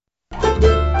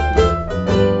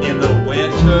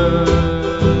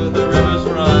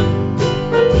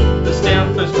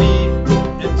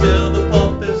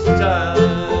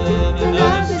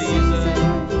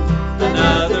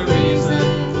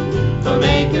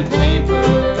Terrapin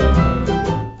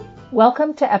Paper.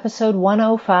 Welcome to episode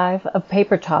 105 of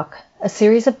Paper Talk, a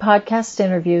series of podcast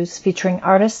interviews featuring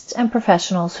artists and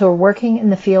professionals who are working in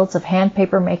the fields of hand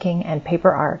paper making and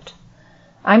paper art.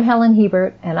 I'm Helen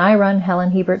Hebert, and I run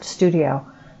Helen Hebert Studio,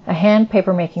 a hand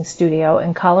papermaking studio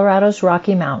in Colorado's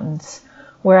Rocky Mountains,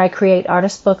 where I create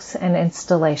artist books and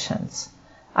installations.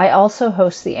 I also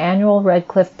host the annual Red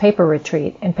Cliff Paper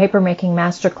Retreat and papermaking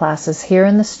masterclasses here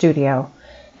in the studio,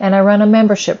 and I run a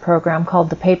membership program called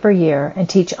the Paper Year and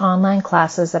teach online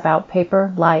classes about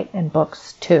paper, light, and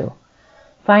books too.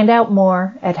 Find out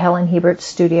more at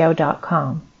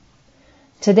helenhebertstudio.com.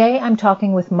 Today I'm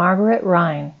talking with Margaret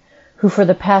Rhein, who for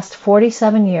the past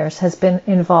 47 years has been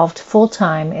involved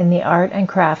full-time in the art and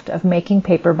craft of making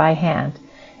paper by hand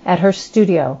at her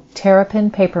studio, Terrapin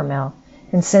Paper Mill,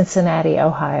 in Cincinnati,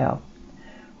 Ohio.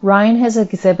 Rhein has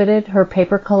exhibited her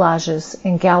paper collages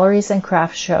in galleries and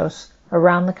craft shows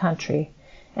around the country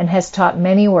and has taught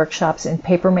many workshops in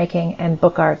papermaking and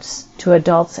book arts to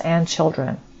adults and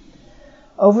children.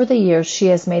 Over the years, she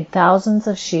has made thousands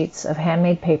of sheets of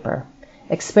handmade paper,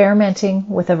 experimenting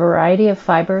with a variety of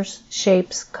fibers,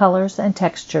 shapes, colors, and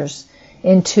textures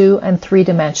in 2- and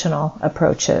 3-dimensional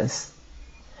approaches.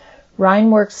 Rhein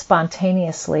works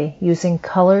spontaneously using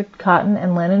colored cotton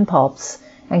and linen pulps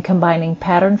and combining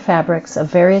patterned fabrics of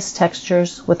various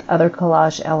textures with other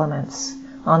collage elements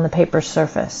on the paper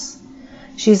surface.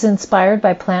 She's inspired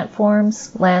by plant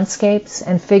forms, landscapes,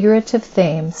 and figurative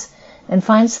themes and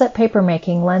finds that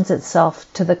papermaking lends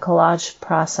itself to the collage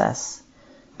process.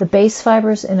 The base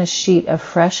fibers in a sheet of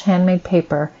fresh handmade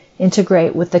paper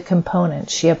integrate with the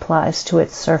components she applies to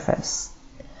its surface.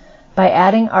 By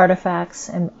adding artifacts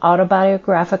and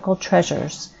autobiographical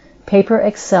treasures, paper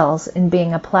excels in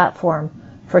being a platform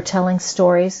for telling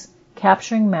stories,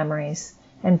 capturing memories,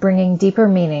 and bringing deeper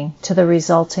meaning to the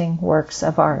resulting works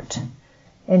of art.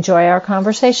 Enjoy our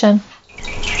conversation.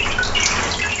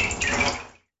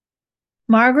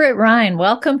 Margaret Rhein,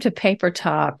 welcome to Paper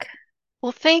Talk.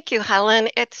 Well, thank you, Helen.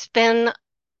 It's been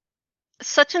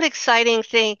such an exciting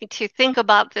thing to think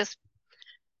about this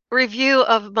review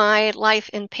of my life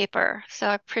in paper. So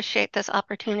I appreciate this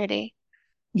opportunity.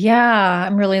 Yeah,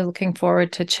 I'm really looking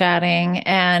forward to chatting.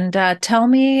 And tell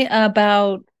me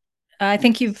about, I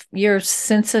think you're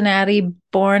Cincinnati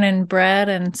born and bred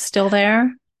and still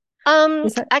there?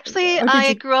 Actually,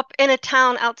 I grew up in a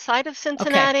town outside of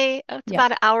Cincinnati. Okay. It's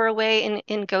about an hour away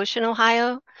in Goshen,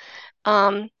 Ohio.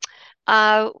 Um,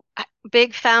 uh,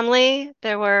 Big family.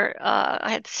 I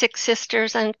had 6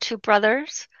 sisters and 2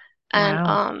 brothers. And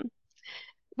Wow.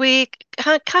 we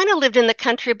kind of lived in the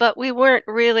country, but we weren't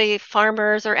really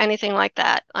farmers or anything like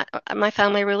that. My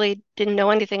family really didn't know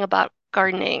anything about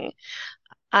gardening.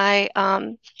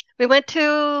 We went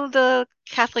to the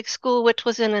Catholic school, which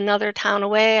was in another town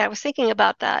away. I was thinking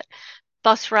about that.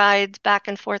 Bus rides back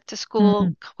and forth to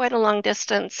school, quite a long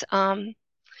distance.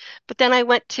 But then I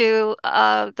went to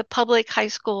the public high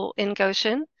school in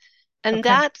Goshen, and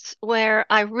that's where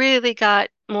I really got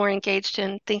more engaged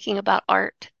in thinking about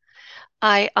art.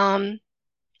 I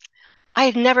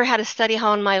had never had a study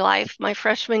hall in my life. My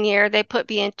freshman year, they put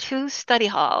me in 2 study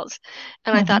halls,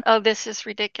 and I thought, oh, this is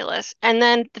ridiculous. And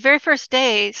then the very first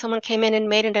day, someone came in and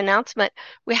made an announcement.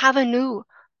 We have a new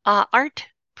art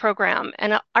program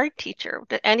and an art teacher.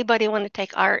 Did anybody want to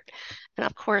take art? And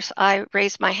of course, I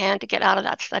raised my hand to get out of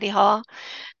that study hall.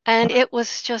 And it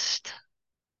was just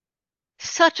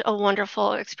such a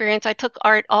wonderful experience. I took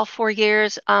art all 4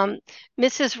 years.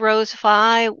 Mrs. Rose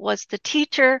Vi was the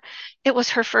teacher. It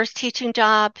was her first teaching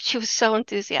job. She was so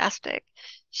enthusiastic.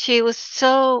 She was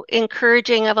so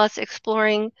encouraging of us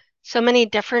exploring so many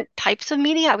different types of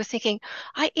media. I was thinking,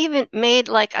 I even made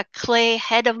like a clay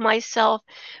head of myself,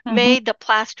 made the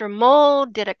plaster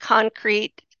mold, did a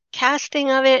concrete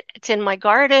casting of it. It's in my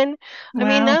garden. Wow. I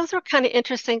mean, those were kind of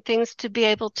interesting things to be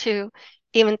able to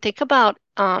even think about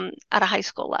at a high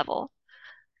school level.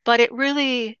 But it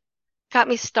really got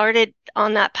me started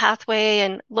on that pathway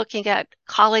and looking at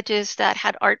colleges that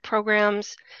had art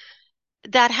programs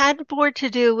that had more to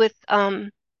do with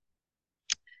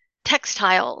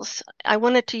textiles. I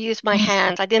wanted to use my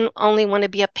hands. I didn't only want to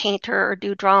be a painter or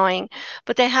do drawing,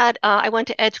 but they had, I went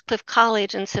to Edgecliff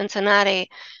College in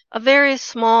Cincinnati, a very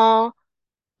small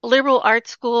liberal art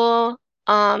school.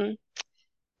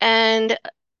 And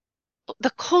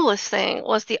the coolest thing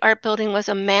was the art building was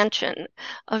a mansion,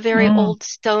 a very old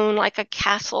stone, like a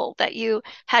castle that you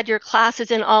had your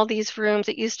classes in all these rooms.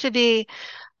 It used to be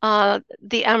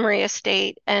the Emery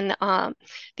estate, and the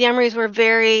Emorys were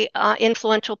very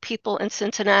influential people in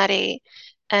Cincinnati,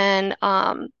 and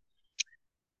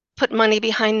put money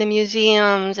behind the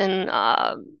museums and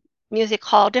music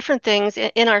hall, different things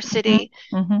in our Mm-hmm. city.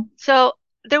 Mm-hmm. So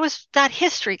there was that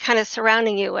history kind of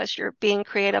surrounding you as you're being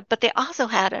creative, but they also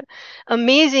had an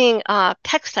amazing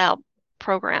textile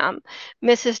program.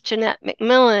 Mrs. Jeanette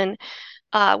McMillan,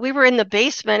 we were in the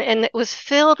basement and it was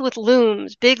filled with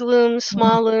looms, big looms,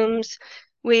 small looms.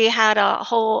 We had a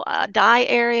whole dye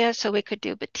area so we could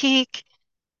do batik.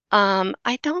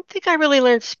 I don't think I really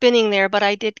learned spinning there, but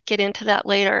I did get into that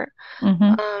later.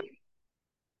 Mm-hmm. Um,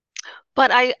 but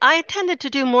I tended to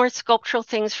do more sculptural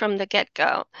things from the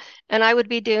get-go. And I would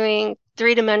be doing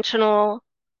three-dimensional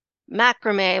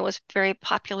macrame was very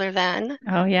popular then.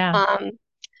 Oh, yeah. Um,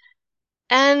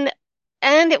 and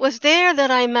and it was there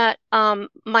that I met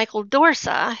Michael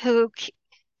Dorsa, who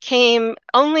came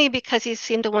only because he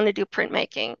seemed to want to do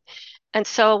printmaking. And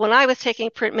so when I was taking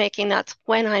printmaking, that's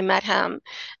when I met him.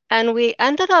 And we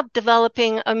ended up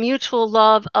developing a mutual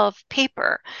love of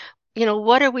paper. You know,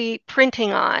 what are we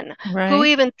printing on? Who Right.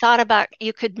 even thought about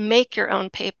you could make your own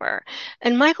paper?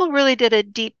 And Michael really did a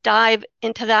deep dive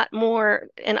into that more,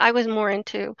 and I was more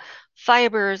into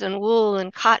fibers and wool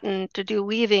and cotton to do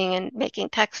weaving and making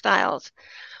textiles.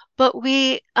 But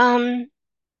we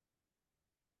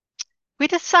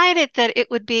decided that it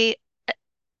would be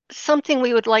something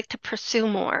we would like to pursue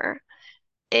more.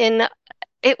 In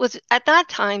it was at that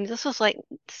time, this was like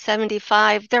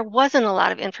 75, there wasn't a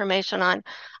lot of information on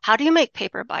how do you make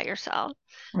paper by yourself?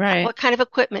 Right. What kind of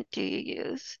equipment do you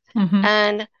use? Mm-hmm.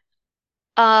 And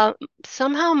uh,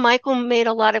 somehow Michael made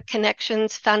a lot of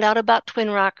connections, found out about Twin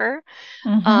Rocker.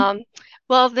 Mm-hmm. Um,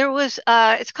 well, there was,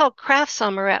 it's called Craft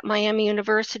Summer at Miami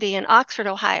University in Oxford,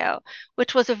 Ohio,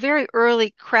 which was a very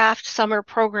early craft summer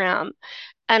program.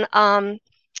 And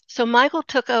so Michael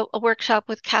took a workshop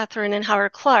with Catherine and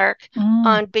Howard Clark Mm-hmm.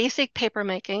 on basic paper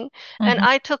making, and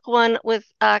I took one with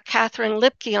Catherine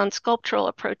Lipke on sculptural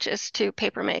approaches to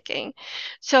paper making.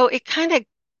 So it kind of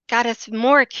got us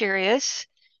more curious.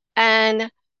 And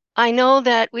I know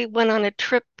that we went on a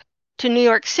trip to New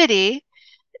York City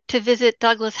to visit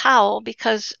Douglas Howell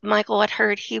because Michael had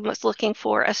heard he was looking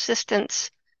for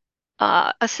assistant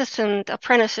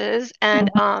apprentices, and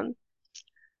Mm-hmm.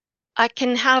 I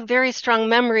can have very strong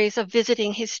memories of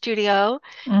visiting his studio.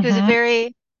 He was a Mm-hmm.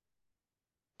 very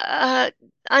uh,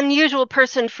 unusual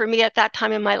person for me at that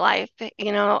time in my life,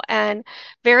 you know, and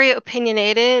very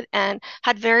opinionated and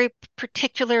had very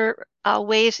particular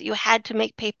ways that you had to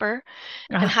make paper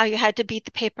and Uh, how you had to beat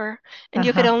the paper. And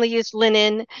you could uh-huh. only use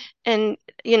linen and,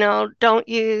 you know, don't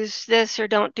use this or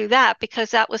don't do that because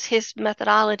that was his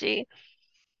methodology.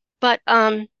 But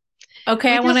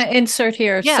Okay, we I want just, to insert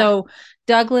here. yeah. So,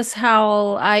 Douglas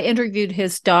Howell, I interviewed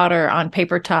his daughter on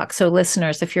Paper Talk. So,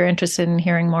 listeners, if you're interested in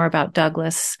hearing more about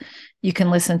Douglas, you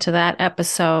can listen to that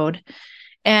episode.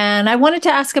 And I wanted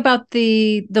to ask about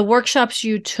the workshops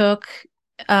you took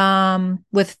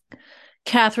with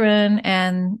Catherine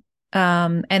and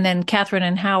then Catherine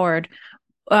and Howard.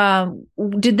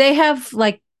 Did they have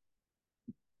like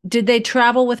did they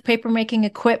travel with papermaking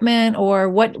equipment, or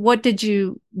what did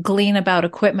you glean about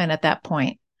equipment at that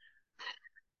point?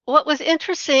 What was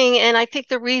interesting, and I think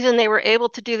the reason they were able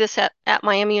to do this at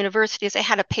Miami University is they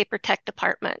had a paper tech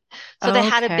department. So they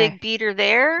had a Okay. big beater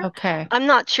there. Okay. I'm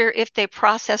not sure if they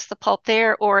processed the pulp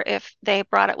there or if they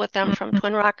brought it with them from Mm-hmm.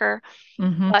 Twin Rocker,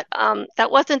 Mm-hmm. but that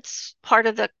wasn't part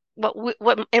of the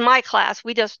what in my class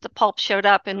we just the pulp showed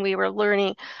up and we were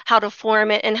learning how to form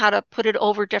it and how to put it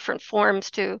over different forms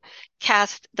to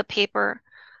cast the paper.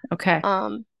 Okay.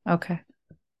 Um, Okay.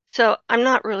 so I'm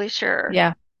not really sure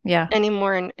Yeah. Yeah.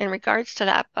 anymore in regards to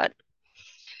that, but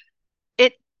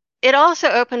it it also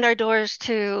opened our doors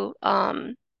to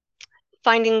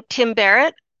finding Tim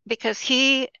Barrett because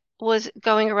he was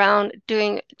going around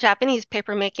doing Japanese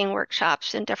paper making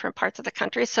workshops in different parts of the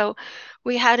country. So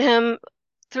we had him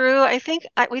through,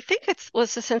 we think it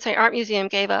was the Cincinnati Art Museum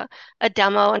gave a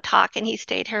demo and talk, and he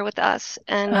stayed here with us.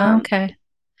 And Okay.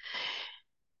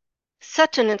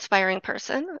 such an inspiring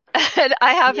person. And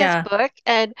I have his Yeah. book,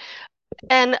 and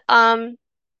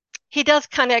he does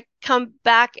kind of come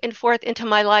back and forth into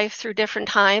my life through different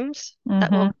times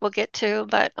that Mm-hmm. we'll get to.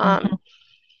 But Mm-hmm.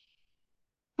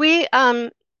 we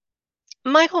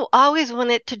Michael always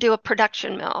wanted to do a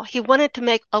production mill. He wanted to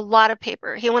make a lot of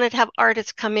paper. He wanted to have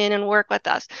artists come in and work with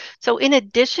us. So in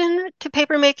addition to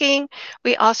paper making,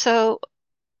 we also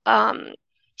um,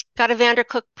 got a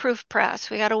Vandercook proof press.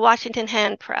 We got a Washington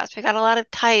hand press. We got a lot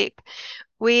of type.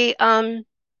 We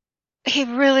he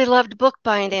really loved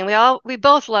bookbinding. We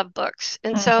both love books.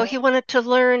 And so Mm-hmm. he wanted to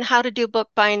learn how to do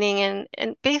bookbinding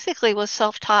and basically was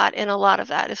self-taught in a lot of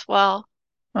that as well.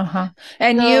 Uh-huh.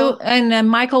 And you So and then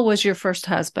Michael was your first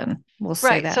husband. We'll say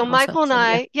right. that So also. Michael and So yeah.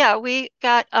 I, yeah, we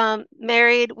got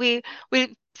married. We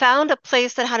found a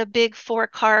place that had a big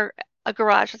four-car a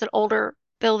garage. It's an older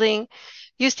building.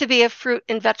 Used to be a fruit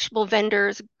and vegetable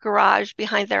vendor's garage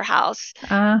behind their house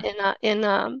Uh,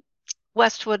 in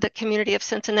Westwood, the community of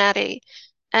Cincinnati.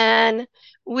 And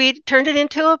we turned it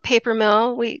into a paper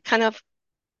mill. We kind of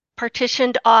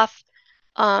partitioned off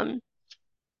um,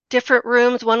 different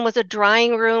rooms. One was a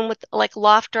drying room with like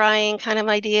loft drying kind of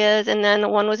ideas, and then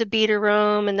one was a beater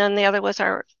room, and then the other was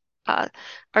uh,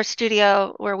 our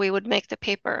studio where we would make the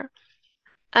paper.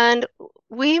 And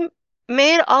we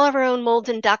made all of our own molds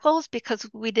and decals because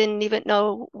we didn't even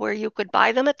know where you could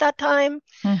buy them at that time.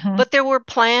 mhm. But there were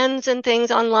plans and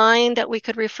things online that we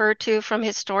could refer to from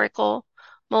historical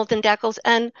molds and decals.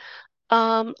 And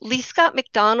Lee Scott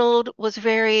McDonald was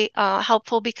very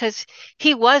helpful because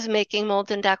he was making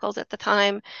molds and decals at the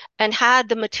time and had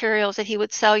the materials that he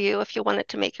would sell you if you wanted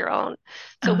to make your own.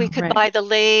 So we Oh, could right. buy the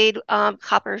laid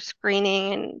copper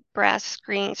screening and brass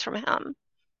screens from him.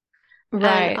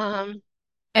 And Right.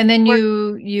 And then we're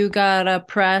you got a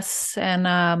press and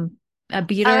a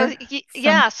beater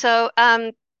from yeah. So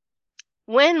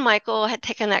when Michael had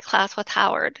taken that class with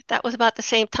Howard, that was about the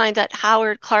same time that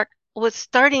Howard Clark was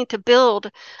starting to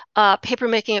build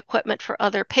papermaking equipment for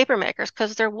other paper makers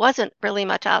because there wasn't really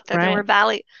much out there. There were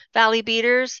right. Valley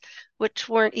beaters, which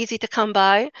weren't easy to come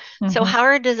by. So Hmm.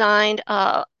 Howard designed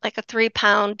like a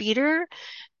 3-pound beater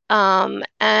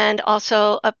and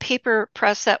also a paper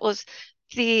press that was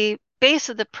the base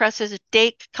of the press is a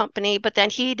Dake company, but then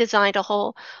he designed a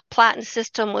whole platen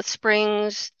system with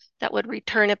springs that would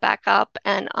return it back up.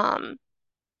 And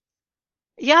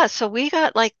yeah, so we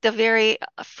got like the very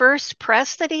first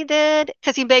press that he did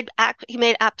because he made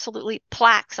absolutely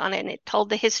plaques on it, and it told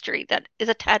the history that is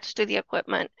attached to the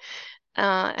equipment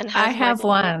and I has have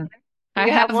Michael's name. one. I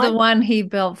You have have the one? one he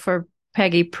built for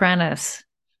Peggy Prentice.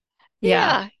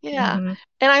 Yeah. Yeah, yeah. Hmm.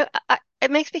 And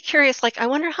it makes me curious, like I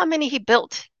wonder how many he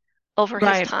built over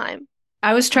his Right. time.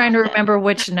 I was trying Oh to man. remember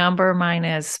which number mine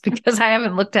is because I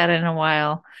haven't looked at it in a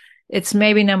while. It's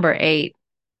maybe number 8.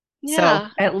 So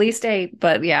Yeah. at least 8,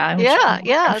 but yeah, I'm sure Yeah,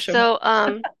 more. I'm yeah. sure more. So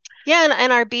yeah,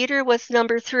 and our beater was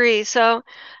number 3. So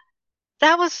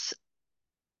that was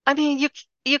I mean,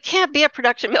 you can't be a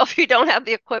production mill if you don't have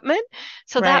the equipment.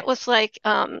 So that Right. was like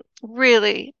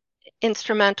really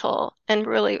instrumental and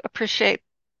really appreciate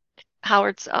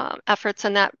Howard's efforts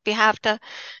in that behalf to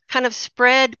kind of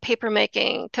spread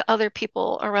papermaking to other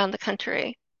people around the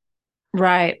country.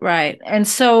 Right, right. And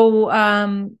so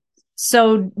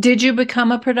did you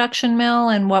become a production mill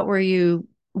and what were you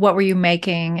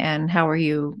making and how were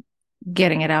you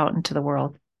getting it out into the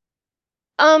world?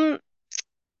 Um,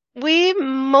 we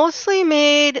mostly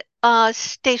made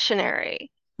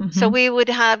stationery. So Hmm. we would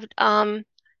have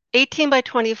 18 by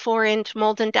 24-inch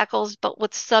molten decals, but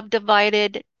with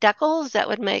subdivided decals that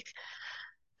would make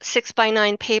 6 by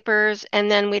 9 papers,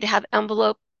 and then we'd have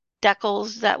envelope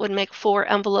decals that would make 4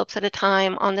 envelopes at a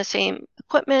time on the same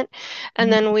equipment.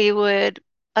 And then we would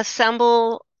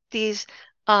assemble these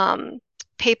um,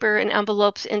 paper and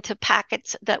envelopes into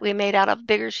packets that we made out of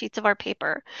bigger sheets of our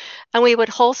paper. And we would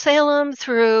wholesale them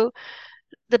through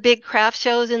the big craft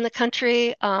shows in the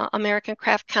country, American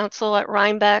Craft Council at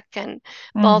Rhinebeck and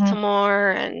Hmm.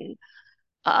 Baltimore and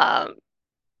uh,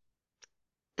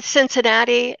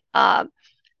 Cincinnati.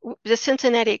 The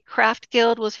Cincinnati Craft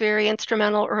Guild was very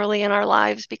instrumental early in our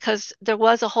lives because there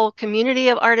was a whole community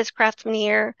of artists, craftsmen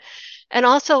here. And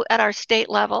also at our state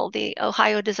level, the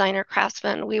Ohio Designer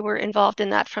Craftsmen, we were involved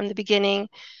in that from the beginning.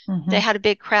 They Hmm. had a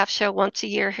big craft show once a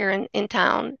year here in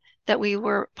town that we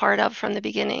were part of from the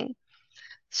beginning.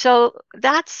 So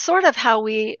that's sort of how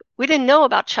we didn't know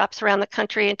about shops around the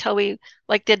country until we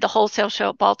like did the wholesale show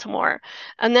at Baltimore.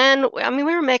 And then I mean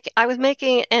we were making I was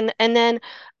making and then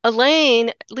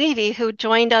Elaine Levy, who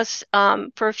joined us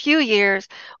for a few years,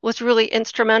 was really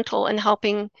instrumental in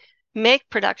helping make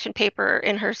production paper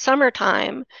in her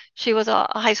summertime. She was a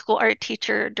high school art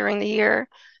teacher during the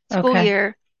school Okay.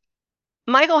 year.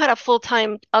 Michael had a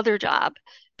full-time other job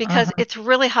because Uh-huh. it's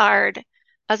really hard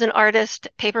as an artist,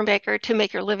 paper maker, to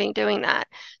make your living doing that,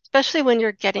 especially when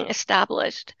you're getting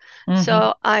established. Hmm.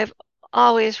 So I've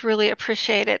always really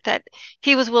appreciated that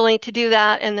he was willing to do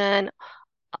that. And then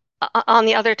on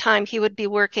the other time, he would be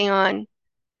working on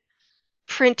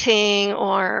printing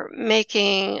or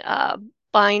making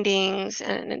bindings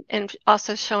and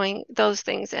also showing those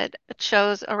things at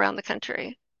shows around the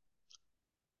country.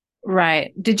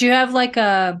 Right. Did you have like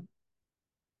a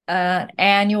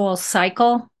annual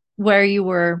cycle where you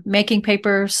were making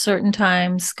paper certain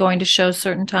times, going to shows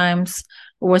certain times,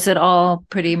 or was it all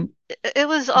pretty It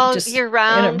was all just year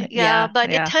round, yeah, yeah,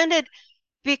 but it yeah. tended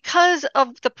because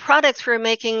of the products we're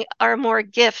making are more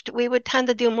gift, we would tend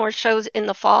to do more shows in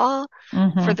the fall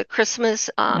for Mm-hmm. the Christmas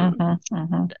Mm-hmm.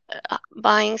 Mm-hmm.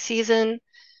 buying season.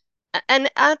 And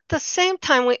at the same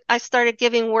time, I started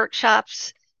giving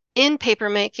workshops in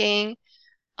papermaking.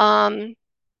 Um,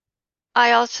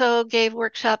 I also gave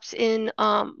workshops in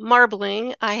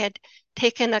marbling. I had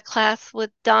taken a class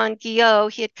with Don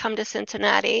Guillot. He had come to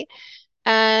Cincinnati,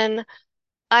 and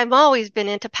I've always been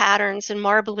into patterns, and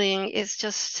marbling is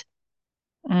just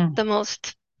Mm. the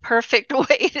most perfect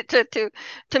way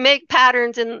to make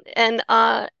patterns, and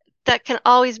that can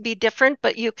always be different,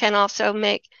 but you can also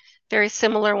make very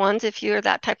similar ones if you're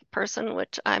that type of person,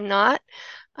 which I'm not.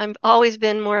 I've always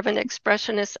been more of an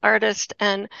expressionist artist,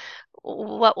 and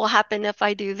what will happen if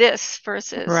I do this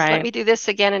versus let Right. me do this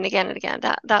again and again and again.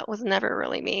 That was never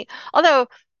really me. Although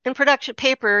in production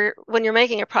paper, when you're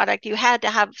making a product, you had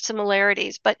to have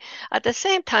similarities, but at the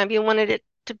same time, you wanted it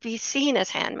to be seen as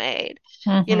handmade.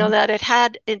 You know, Mm-hmm. that it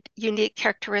had unique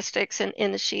characteristics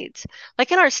in the sheets.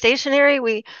 Like in our stationery,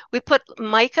 we put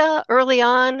mica early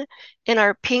on in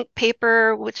our pink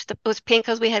paper, which was pink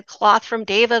because we had cloth from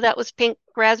Deva that was pink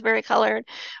raspberry colored.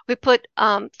 We put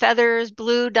feathers,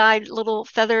 blue dyed little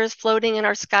feathers floating in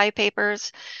our sky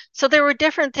papers. So there were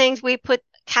different things. We put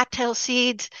cattail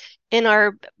seeds in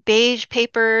our beige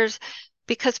papers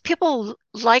because people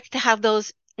like to have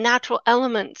those natural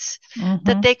elements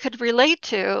that Mm-hmm. they could relate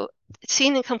to,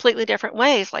 seen in completely different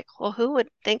ways. Like, well, who would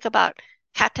think about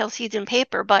cattail seeds in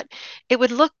paper? But it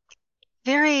would look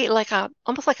very like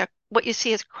almost like a what you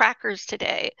see as crackers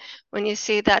today when you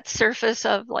see that surface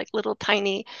of like little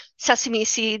tiny sesame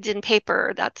seeds in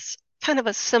paper. That's kind of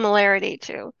a similarity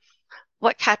to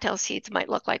what cattail seeds might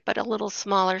look like, but a little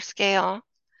smaller scale.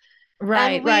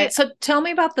 Right, And we, right. So tell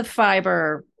me about the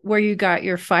fiber, where you got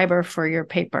your fiber for your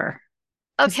paper.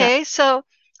 Because that, okay, so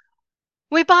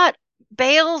we bought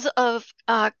bales of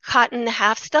cotton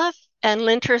half stuff and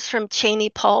linters from Cheney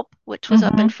Pulp, which was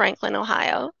up in mm-hmm, Franklin,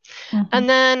 Ohio. mm-hmm, And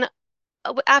then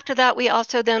after that, we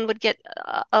also then would get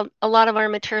a lot of our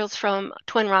materials from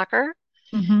Twin Rocker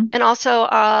mm-hmm, and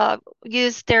also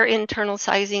use their internal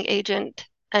sizing agent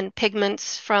and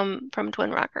pigments from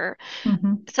Twin Rocker.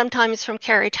 mm-hmm, Sometimes from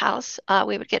Carriage House,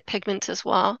 we would get pigments as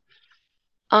well.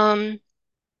 Um,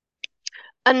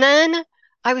 and then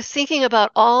I was thinking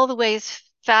about all the ways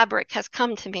fabric has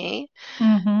come to me.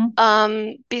 mm-hmm.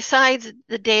 Besides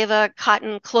the Deva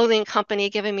Cotton Clothing Company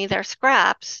giving me their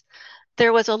scraps,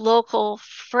 there was a local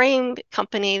frame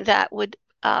company that would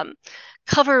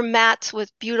cover mats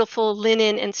with beautiful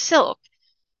linen and silk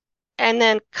and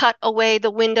then cut away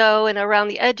the window and around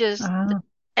the edges Ah,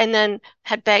 and then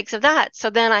had bags of that. So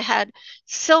then I had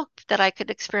silk that I could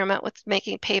experiment with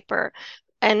making paper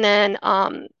and then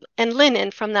and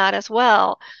linen from that as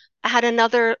well. I had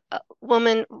another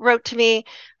woman wrote to me,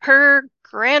 her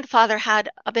grandfather had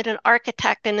been an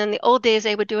architect, and in the old days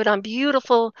they would do it on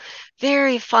beautiful,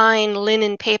 very fine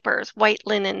linen papers, white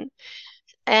linen.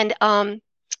 And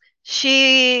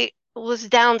she was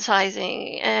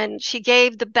downsizing and she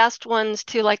gave the best ones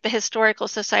to like the historical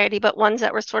society, but ones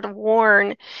that were sort of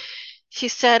worn. She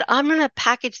said, I'm going to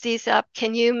package these up.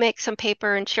 Can you make some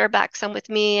paper and share back some with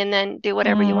me and then do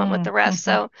whatever you want with the rest? mm-hmm,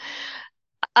 So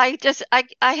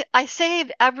I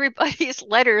saved everybody's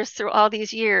letters through all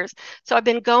these years. So I've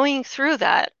been going through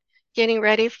that, getting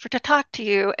ready to talk to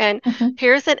you. And mm-hmm.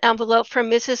 here's an envelope from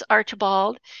Mrs.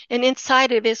 Archibald, and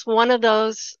inside it is one of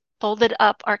those folded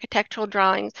up architectural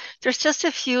drawings. There's just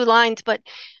a few lines, but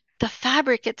the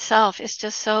fabric itself is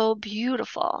just so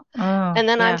beautiful. Oh, And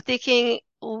then I'm yeah, thinking,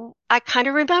 I kind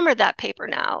of remember that paper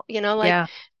now, like yeah.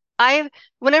 I,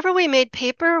 whenever we made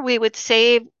paper, we would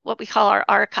save what we call our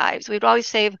archives. We'd always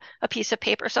save a piece of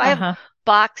paper. So I have Uh-huh.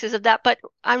 boxes of that, but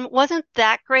I wasn't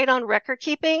that great on record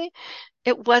keeping.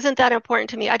 It wasn't that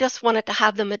important to me. I just wanted to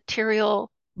have the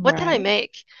material. What did I Right.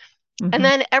 make? And Mm-hmm,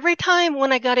 then every time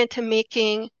when I got into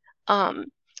making um,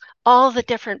 all the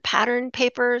different pattern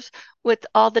papers with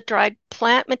all the dried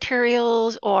plant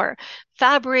materials or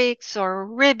fabrics or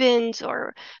ribbons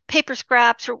or paper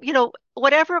scraps or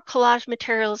whatever collage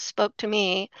materials spoke to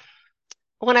me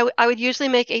when I would usually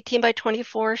make 18 by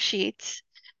 24 sheets.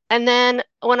 And then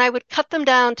when I would cut them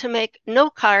down to make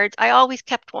note cards, I always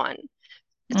kept one.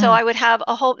 So mm, I would have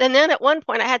a whole, and then at one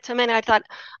point I had so many, I thought,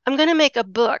 I'm going to make a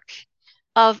book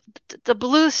of the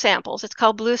blue samples. It's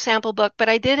called Blue Sample Book, but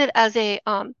I did it as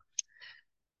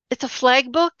it's a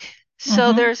flag book.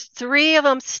 So mm-hmm. there's three of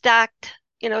them stacked,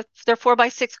 they're 4 by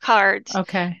 6 cards.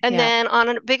 Okay, And yeah. then on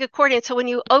a big accordion. So when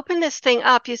you open this thing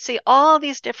up, you see all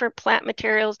these different plant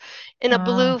materials in a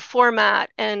blue Ah, format.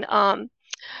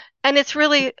 And it's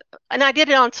really, and I did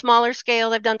it on smaller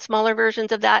scale. I've done smaller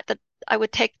versions of that I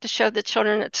would take to show the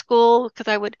children at school because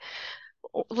I would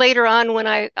later on when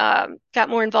I got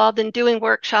more involved in doing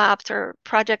workshops or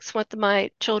projects with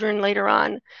my children later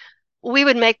on, we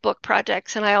would make book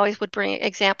projects and I always would bring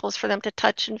examples for them to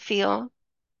touch and feel.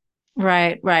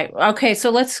 Right, right. Okay, so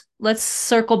let's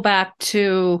circle back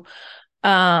to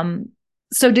um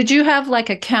so did you have like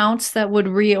accounts that would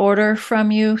reorder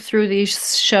from you through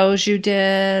these shows you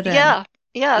did and Yeah,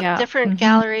 yeah, yeah. different Mm-hmm.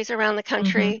 galleries around the Mm-hmm.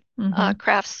 country, Mm-hmm.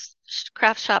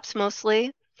 craft shops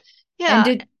mostly. And Yeah,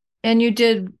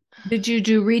 did you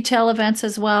do retail events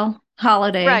as well?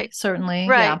 Holiday, right, certainly. Yeah.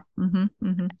 right. Mm-hmm.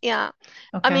 Mm-hmm. Yeah.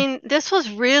 I Okay. mean, this was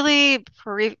really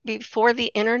before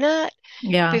the internet,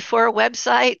 Yeah. before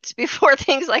websites, before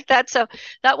things like that. So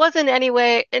that wasn't any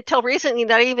way until recently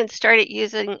that I even started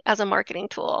using as a marketing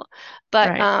tool. But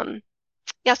Right.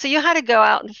 yeah, so you had to go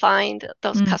out and find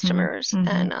those Mm-hmm. customers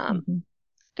Mm-hmm. Mm-hmm.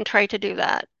 and try to do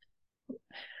that.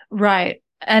 Right.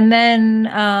 And then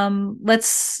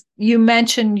you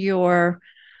mentioned your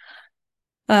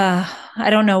I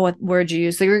don't know what word you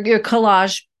use, your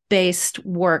collage based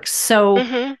works. So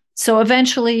Hmm. so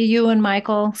eventually you and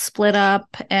Michael split up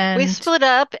We and split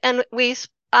up and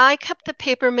I kept the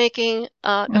paper making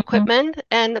mhm, equipment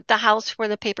and the house where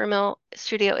the paper mill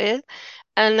studio is.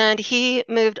 And then he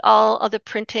moved all of the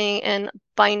printing and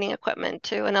binding equipment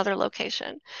to another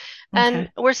location. And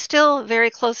okay. we're still very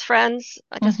close friends.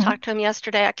 I just Hmm. talked to him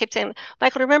yesterday. I kept saying,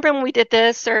 Michael, remember when we did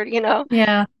this? Or,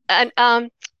 Yeah. and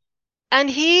and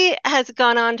he has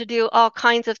gone on to do all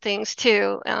kinds of things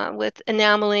too, with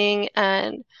enameling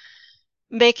and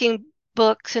making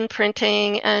books and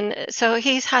printing. And so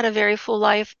he's had a very full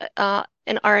life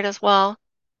in art as well.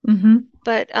 Hmm.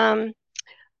 But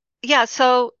yeah,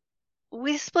 so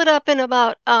we split up in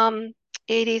about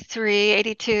 83,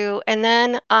 82, and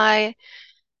then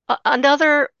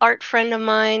another art friend of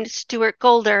mine, Stuart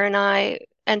Golder, and I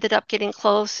ended up getting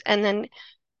close and then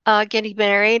getting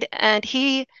married. And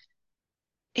he's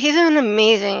an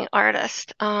amazing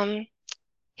artist.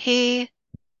 He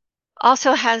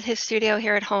also has his studio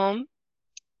here at home,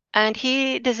 and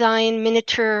he designed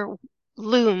miniature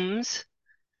looms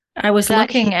I was that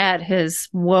looking he, at his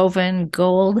woven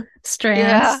gold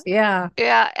yeah, strands. Yeah.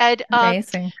 yeah, and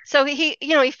Amazing. so he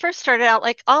first started out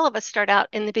like all of us start out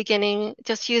in the beginning,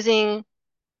 just using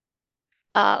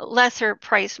lesser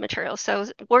price materials. So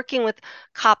working with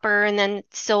copper and then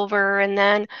silver and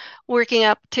then working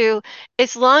up to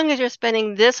as long as you're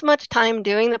spending this much time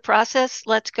doing the process,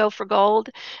 let's go for gold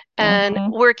and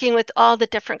Hmm. working with all the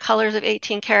different colors of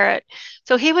 18 karat.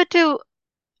 So he would do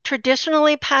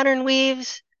traditionally pattern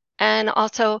weaves and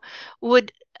also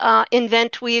would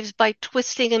invent weaves by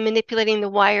twisting and manipulating the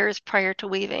wires prior to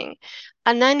weaving.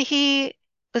 And then he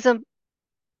was a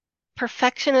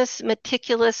perfectionist,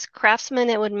 meticulous craftsman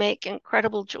and would make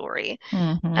incredible jewelry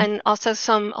Hmm. and also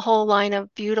some whole line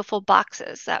of beautiful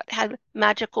boxes that had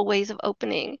magical ways of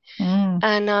opening. Mm.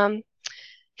 And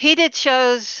he did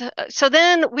shows. So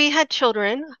then we had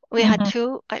children. We had Hmm.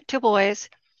 two boys.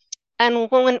 And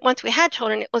once we had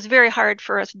children, it was very hard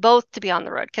for us both to be on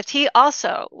the road because he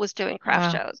also was doing craft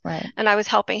Ah, shows right. and I was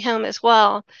helping him as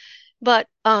well. But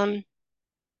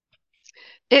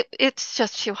it's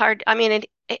just too hard. I mean,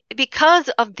 because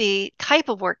of the type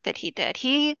of work that he did,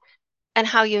 he and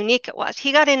how unique it was.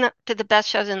 He got into the best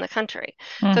shows in the country.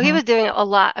 So he Hmm. was doing a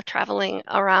lot of traveling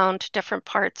around different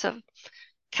parts of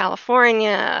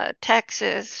California,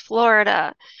 Texas,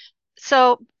 Florida.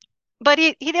 So, but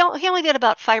he only did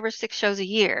about 5 or 6 shows a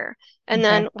year and Okay.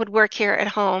 then would work here at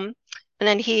home. And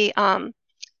then he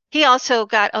also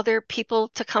got other people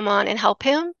to come on and help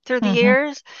him through the Hmm.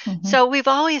 years. Hmm. So we've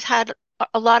always had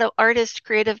a lot of artists,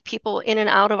 creative people in and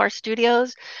out of our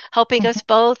studios helping us Hmm.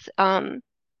 both.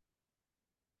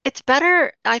 It's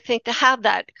better, I think, to have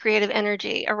that creative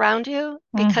energy around you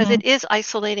because Hmm. it is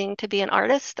isolating to be an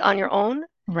artist on your own.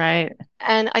 Right.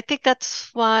 And I think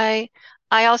that's why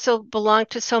I also belong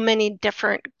to so many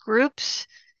different groups,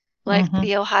 like Hmm.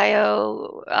 the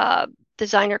Ohio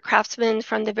Designer Craftsmen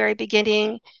from the very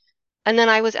beginning. And then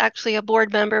I was actually a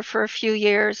board member for a few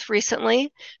years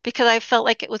recently because I felt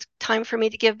like it was time for me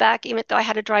to give back, even though I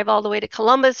had to drive all the way to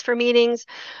Columbus for meetings.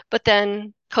 But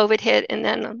then COVID hit and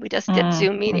then we just did Mm.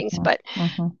 Zoom meetings. Hmm. But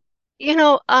Hmm. you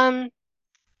know,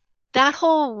 that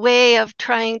whole way of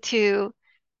trying to,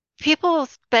 people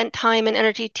spent time and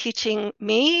energy teaching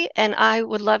me, and I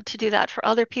would love to do that for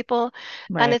other people.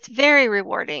 And Right. it's very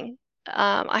rewarding.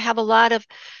 I have a lot of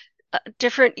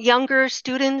different younger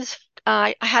students.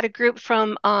 I had a group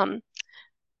from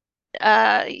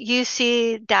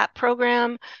UC DAP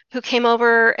program who came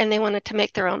over and they wanted to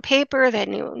make their own paper. They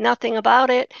knew nothing about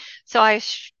it. So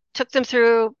took them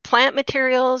through plant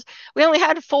materials. We only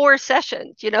had 4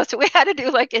 sessions, so we had to do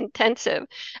like intensive.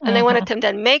 And they wanted Mm-hmm. to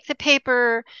then make the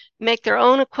paper, make their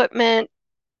own equipment,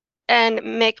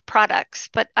 and make products.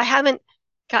 But I haven't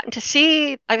gotten to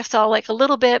see, I saw like a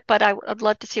little bit, but I'd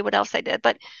love to see what else they did.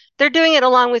 But they're doing it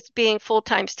along with being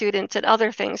full-time students and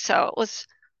other things. So it was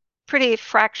pretty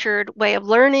fractured way of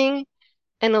learning,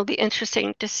 and it'll be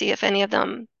interesting to see if any of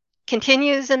them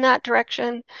continues in that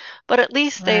direction, but at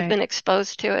least they've Right. been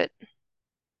exposed to it.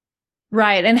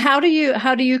 Right. And how do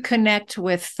you connect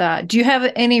with do you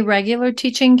have any regular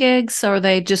teaching gigs, or are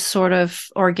they just sort of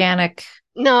organic?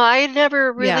 No, I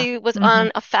never Yeah. really was Mm-hmm.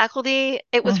 on a faculty.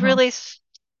 It was Mm-hmm. really,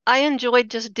 I enjoyed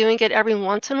just doing it every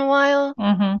once in a while.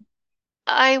 Mm-hmm.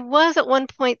 I was at one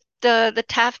point, the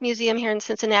Taft Museum here in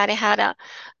Cincinnati had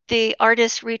the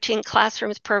Artist Reaching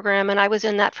Classrooms program, and I was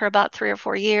in that for about 3 or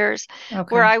 4 years, where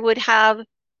Okay. I would have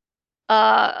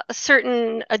a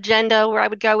certain agenda where I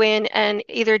would go in and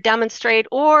either demonstrate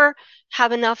or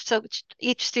have enough so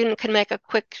each student can make a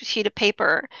quick sheet of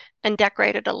paper and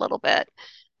decorate it a little bit.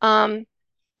 Um,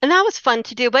 and that was fun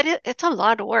to do, but it's a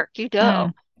lot of work,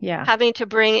 Mm. Yeah. having to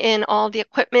bring in all the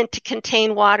equipment to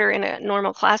contain water in a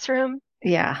normal classroom,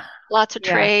 Yeah. lots of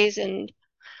Yeah. trays and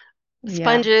Yeah.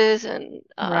 sponges and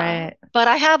Right. but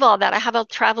I have all that. I have a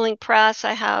traveling press.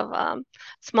 I have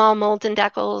small molds and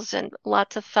decals and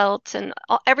lots of felts and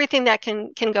everything that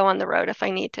can go on the road if I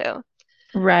need to.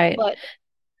 Right. But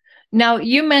Now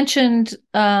you mentioned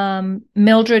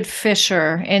Mildred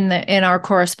Fisher in our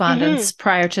correspondence mhm.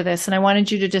 prior to this, and I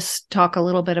wanted you to just talk a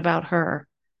little bit about her.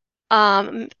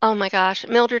 Oh my gosh,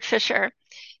 Mildred Fisher.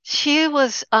 She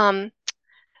was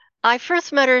I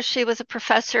first met her, she was a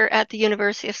professor at the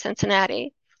University of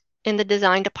Cincinnati in the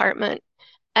design department.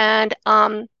 And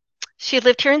she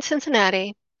lived here in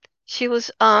Cincinnati. She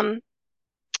was a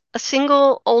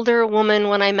single older woman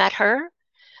when I met her,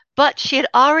 but she had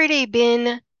already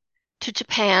been to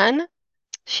Japan.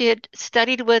 She had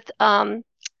studied with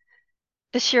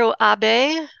Ishiro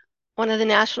Abe, one of the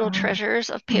national Oh. treasures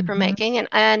of Mm-hmm. papermaking,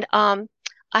 and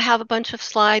I have a bunch of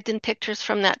slides and pictures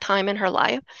from that time in her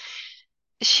life.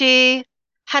 She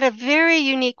had a very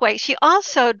unique way. She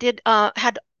also did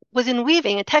had was in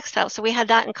weaving and textile, so we had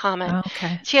that in common.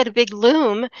 Okay. She had a big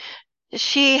loom.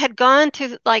 She had gone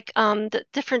to like the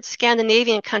different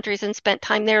Scandinavian countries and spent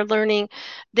time there learning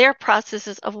their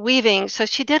processes of weaving. So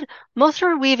she did most of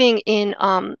her weaving in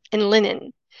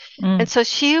linen. And Mm. so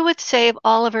she would save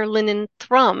all of her linen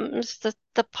thrums,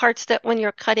 the parts that when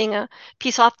you're cutting a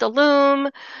piece off the loom,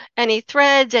 any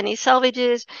threads, any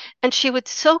selvages, and she would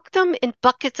soak them in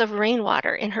buckets of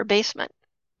rainwater in her basement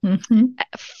Mm-hmm.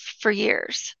 for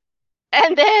years.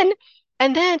 And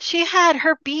then she had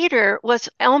her beater was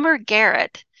Elmer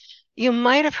Garrett. You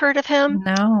might have heard of him.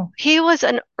 No. He was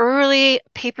an early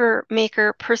paper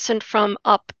maker person from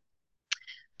up.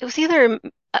 It was either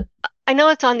I know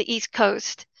it's on the East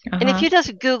Coast. And if Uh-huh. you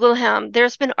just Google him,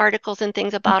 there's been articles and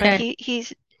things about him. Okay.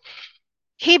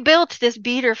 He built this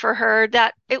beater for her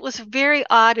that it was very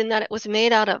odd in that it was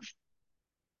made out of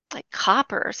like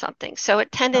copper or something. So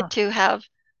it tended Oh. to have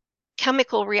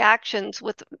chemical reactions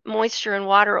with moisture and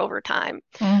water over time.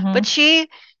 But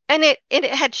Mm-hmm. it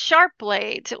had sharp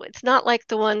blades. It's not like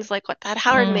the ones like what that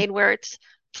Howard Mm. made where it's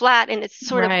flat and it's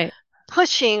sort of Right.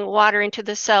 pushing water into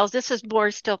the cells. This is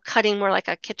more still cutting more like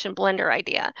a kitchen blender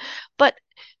idea. But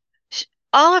sh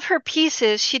all of her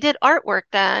pieces, she did artwork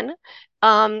then.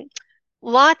 Um,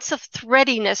 Lots of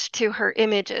threadiness to her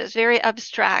images, very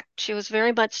abstract. She was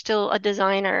very much still a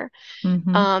designer.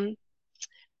 Mm-hmm. Um,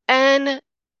 and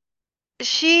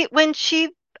when she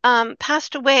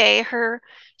passed away,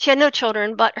 she had no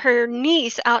children, but her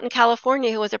niece out in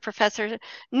California, who was a professor,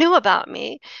 knew about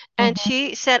me, and Mm-hmm.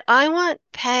 she said, "I want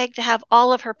Peg to have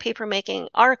all of her papermaking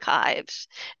archives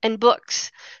and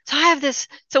books." So I have this.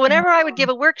 So whenever I would Oh. give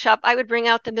a workshop, I would bring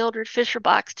out the Mildred Fisher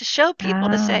box to show people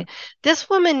to Ah. say, "This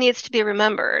woman needs to be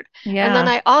remembered." And then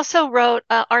Yeah. I also wrote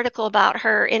an article about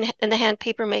her in the Hand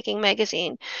Papermaking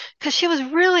magazine because she was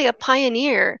really a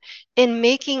pioneer in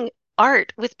making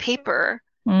art with paper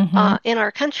Mm-hmm. in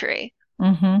our country,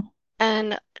 Mm-hmm.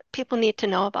 and people need to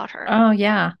know about her. Oh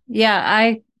yeah. Yeah,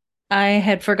 I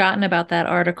had forgotten about that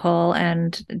article and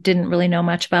didn't really know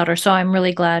much about her. So I'm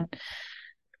really glad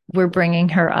we're bringing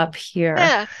her up here.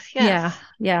 Yes, Yeah. yes.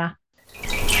 Yeah.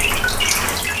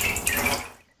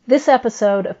 This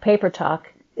episode of Paper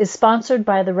Talk is sponsored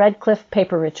by the Red Cliff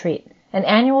Paper Retreat, an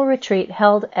annual retreat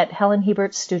held at Helen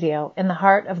Hebert's studio in the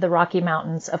heart of the Rocky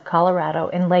Mountains of Colorado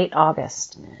in late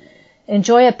August.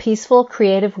 Enjoy a peaceful,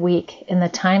 creative week in the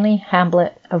tiny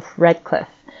hamlet of Red Cliff,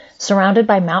 surrounded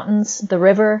by mountains, the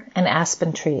river, and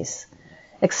aspen trees.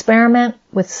 Experiment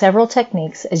with several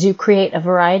techniques as you create a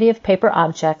variety of paper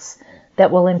objects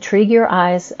that will intrigue your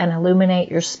eyes and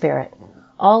illuminate your spirit.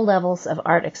 All levels of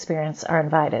art experience are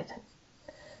invited.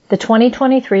 The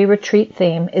 2023 retreat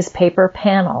theme is paper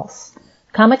panels.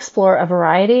 Come explore a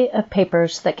variety of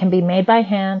papers that can be made by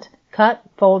hand, cut,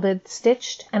 folded,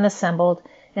 stitched, and assembled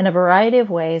in a variety of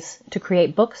ways to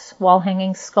create books, wall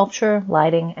hangings, sculpture,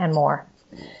 lighting, and more.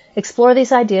 Explore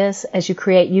these ideas as you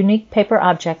create unique paper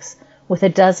objects with a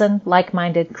dozen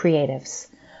like-minded creatives.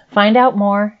 Find out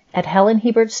more at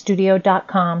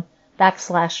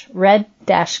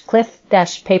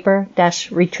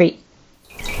helenhiebertstudio.com/red-cliff-paper-retreat.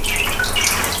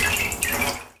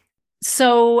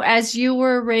 So as you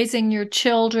were raising your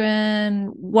children,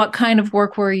 what kind of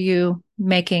work were you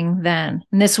making then?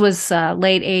 And this was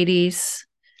late 80s,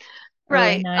 early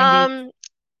Right. 90s.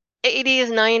 80s,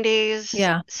 90s.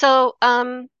 Yeah. So,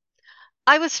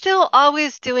 I was still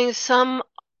always doing some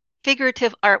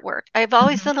figurative artwork. I've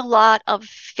always done a lot of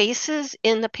faces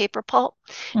in the paper pulp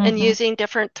and Mm-hmm. using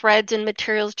different threads and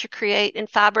materials to create in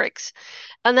fabrics.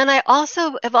 And then I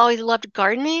also have always loved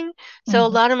gardening. So a Mm-hmm.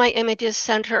 lot of my images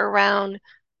center around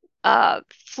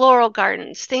floral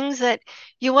gardens, things that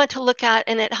you want to look at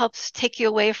and it helps take you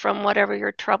away from whatever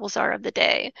your troubles are of the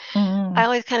day. Mm-hmm. I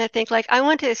always kind of think like I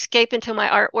want to escape into my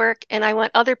artwork and I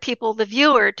want other people, the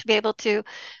viewer, to be able to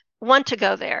want to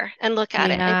go there and look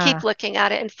at it and keep Yeah. looking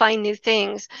at it and find new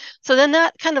things. So then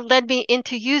that kind of led me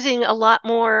into using a lot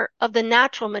more of the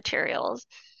natural materials.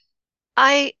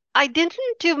 I didn't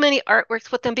do many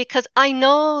artworks with them because I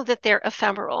know that they're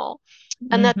ephemeral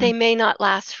and that Mm-hmm. they may not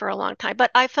last for a long time.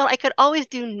 But I felt I could always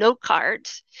do note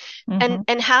cards Mm-hmm.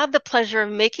 and have the pleasure of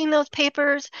making those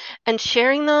papers and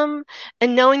sharing them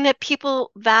and knowing that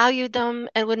people valued them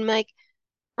and would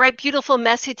write beautiful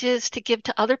messages to give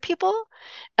to other people,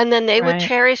 and then they would Right.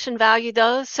 cherish and value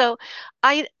those. So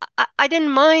I I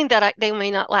didn't mind that they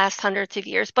may not last hundreds of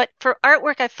years, but for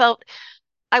artwork, I felt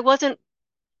I wasn't.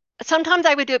 Sometimes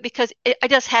I would do it because I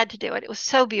just had to do it. It was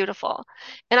so beautiful,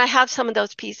 and I have some of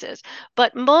those pieces.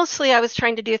 But mostly, I was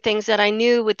trying to do things that I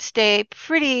knew would stay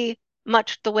pretty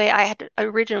much the way I had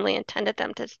originally intended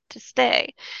them to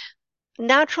stay.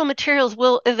 Natural materials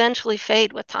will eventually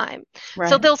fade with time. So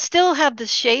Right. they'll still have the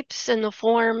shapes and the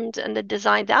forms and the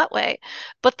design that way,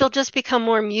 but they'll just become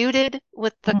more muted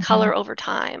with the Mm-hmm. color over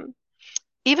time.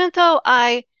 Even though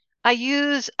I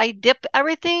dip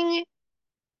everything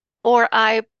or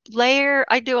I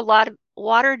do a lot of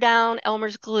watered down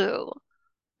Elmer's glue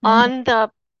Mm-hmm. on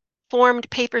the formed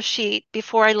paper sheet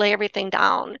before I lay everything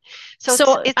down. So So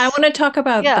I it's want to talk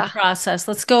about the yeah, process.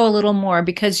 Let's go a little more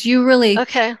because you really,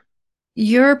 okay.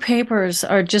 your papers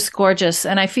are just gorgeous.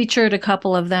 And I featured a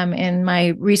couple of them in my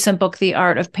recent book, The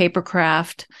Art of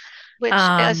Papercraft. Which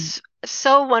Um, is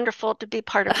so wonderful to be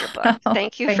part of your book.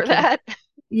 Thank you for thank you. that.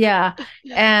 Yeah.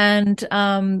 And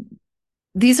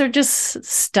these are just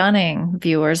stunning,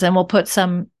 viewers. And we'll put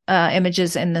some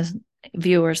images in the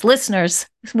listeners,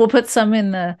 we'll put some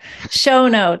in the show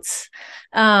notes.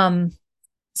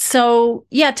 So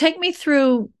yeah, take me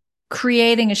through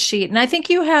creating a sheet. And I think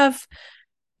you have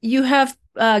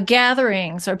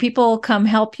gatherings or people come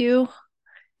help you,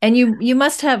 and you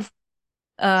must have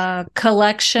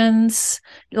collections.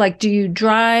 Like, do you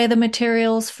dry the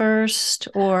materials first,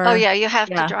 Oh or yeah, you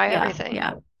have to yeah, dry yeah, everything.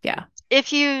 yeah, yeah.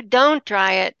 If you don't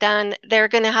dry it, then they're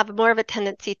going to have more of a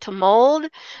tendency to mold,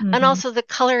 and Mm-hmm. also the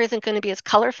color isn't going to be as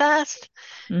color fast.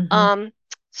 Mm-hmm. Um,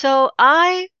 so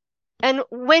and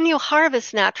when you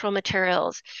harvest natural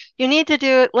materials, you need to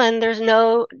do it when there's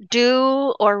no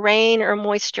dew or rain or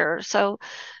moisture. So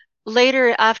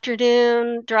later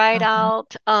afternoon, dried Uh-huh.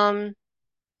 out.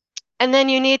 And then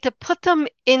you need to put them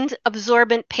in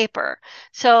absorbent paper.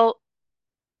 So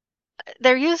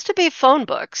there used to be phone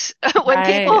books when Right.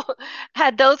 people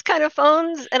had those kind of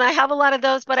phones, and I have a lot of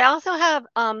those, but I also have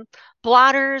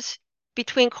blotters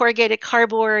between corrugated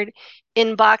cardboard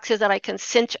in boxes that I can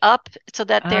cinch up so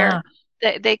that Ah,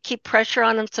 they keep pressure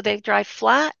on them so they dry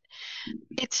flat.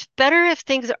 It's better if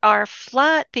things are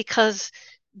flat because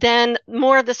then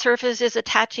more of the surface is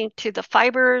attaching to the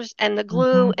fibers and the mm-hmm.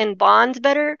 glue and bonds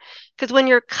better. Because when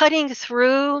you're cutting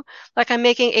through, like I'm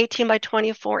making 18 by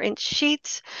 24-inch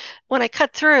sheets, when I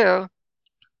cut through,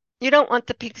 you don't want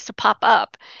the piece to pop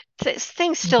up.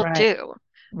 Things still Right, do.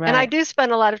 And I right. do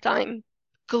spend a lot of time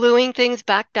gluing things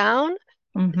back down.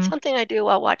 It's Mm-hmm. something I do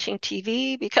while watching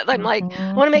TV because I'm like,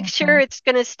 I Mm-hmm. want to make sure Mm-hmm. it's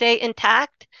going to stay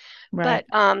intact. Right, But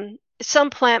some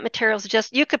plant materials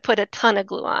just you could put a ton of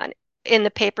glue on in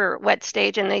the paper wet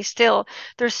stage, and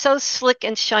they're so slick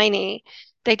and shiny,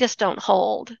 they just don't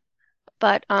hold.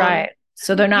 But right.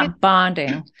 So they're You not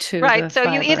bonding to right. the So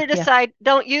you fiber. either Yeah. decide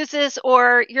don't use this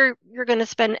or you're going to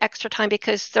spend extra time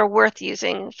because they're worth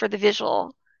using for the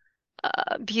visual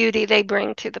beauty they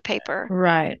bring to the paper.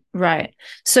 Right, right.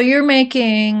 So you're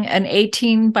making an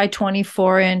 18 by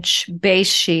 24-inch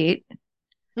base sheet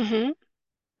Hmm.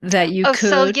 that you Oh,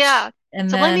 so could, yeah. and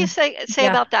So let me then, say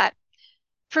yeah, about that.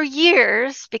 For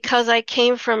years, because I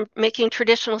came from making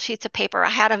traditional sheets of paper, I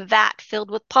had a vat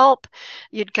filled with pulp.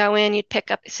 You'd go in, you'd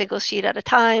pick up a single sheet at a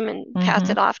time and pass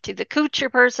mm-hmm, it off to the couture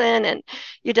person, and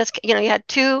you just, you had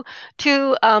two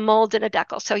molds and a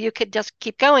decal, so you could just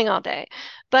keep going all day.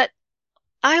 But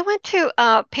I went to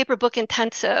a paper book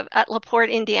intensive at LaPorte,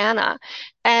 Indiana,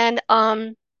 and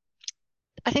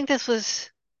I think this was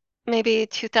maybe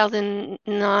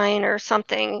 2009 or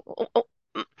something.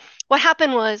 What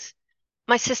happened was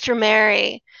my sister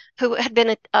Mary, who had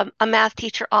been a math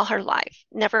teacher all her life,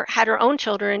 never had her own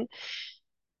children.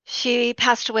 She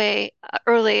passed away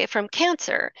early from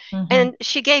cancer, mm-hmm, and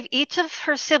she gave each of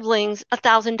her siblings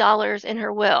 $1,000 in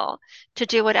her will to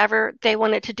do whatever they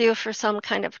wanted to do for some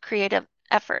kind of creative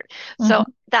effort. So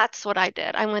mm-hmm, that's what I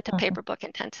did. I went to mm-hmm. paper book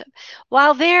intensive.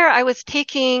 While there, I was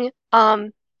taking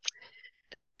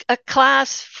a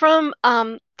class from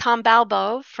Tom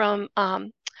Balbo from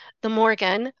the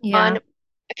Morgan Yeah, on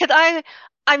because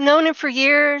I've known him for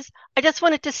years. I just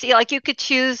wanted to see like you get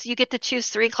to choose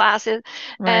three classes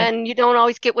right. and you don't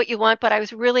always get what you want, but I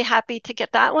was really happy to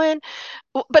get that one.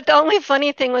 But the only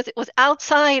funny thing was it was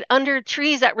outside under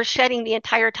trees that were shedding the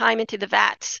entire time into the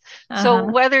vats. So Uh-huh,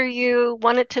 whether you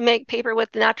wanted to make paper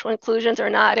with natural inclusions or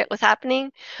not, it was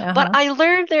happening. But uh-huh. I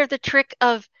learned there the trick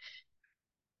of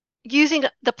using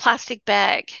the plastic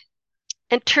bag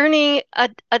and turning a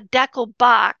decal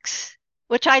box,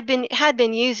 which had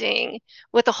been using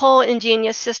with a whole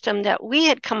ingenious system that we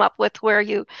had come up with where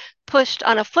you pushed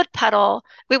on a foot pedal.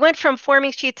 We went from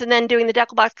forming sheets and then doing the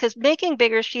decal box because making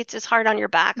bigger sheets is hard on your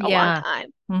back a long Yeah.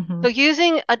 time. Mm-hmm. So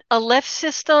using a lift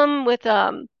system with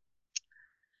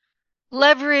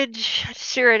leverage,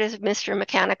 sure it is Mr.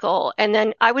 Mechanical. And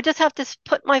then I would just have to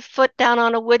put my foot down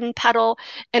on a wooden pedal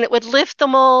and it would lift the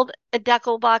mold, a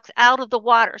decal box out of the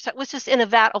water. So it was just in a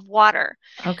vat of water.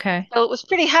 Okay. So it was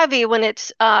pretty heavy when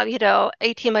it's,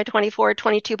 18 by 24,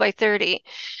 22 by 30.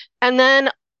 And then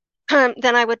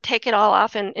then I would take it all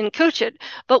off and couch it.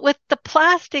 But with the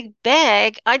plastic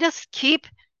bag, I just keep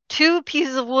two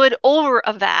pieces of wood over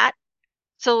a vat.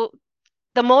 So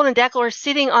the mold and decal are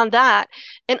sitting on that,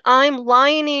 and I'm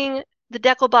lining the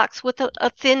decal box with a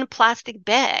thin plastic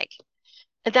bag,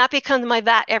 and that becomes my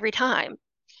vat every time.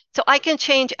 So I can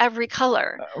change every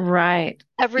color, Right.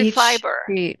 every Each fiber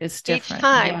sheet is each different.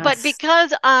 time. But Yes.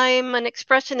 because I'm an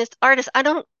expressionist artist, I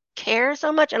don't care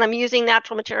so much, and I'm using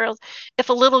natural materials. If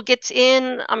a little gets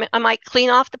in, I might clean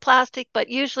off the plastic, but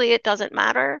usually it doesn't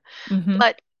matter. Mm-hmm.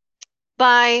 But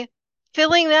by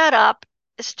filling that up,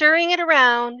 stirring it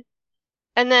around,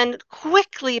 and then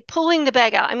quickly pulling the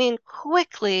bag out. I mean,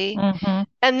 quickly. Mm-hmm.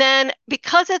 And then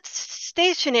because it's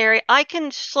stationary, I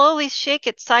can slowly shake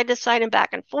it side to side and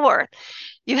back and forth.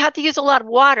 You have to use a lot of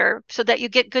water so that you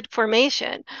get good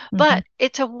formation, Mm-hmm. but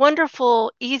it's a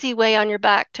wonderful, easy way on your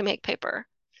back to make paper.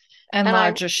 And And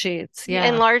I larger sheets. in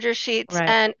Yeah. larger sheets Right.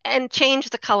 and change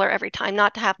the color every time,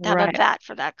 not to have a Right. vat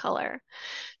for that color.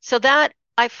 So that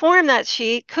I form that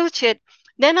sheet, couch it.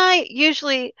 Then I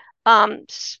usually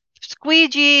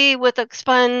squeegee with a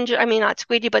sponge. I mean, not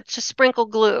squeegee, but just sprinkle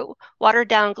glue, watered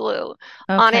down glue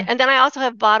on it. Okay. And then I also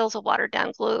have bottles of watered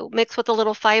down glue mixed with a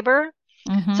little fiber.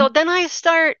 Mm-hmm. So then I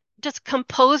start just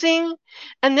composing.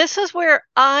 And this is where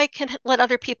I can let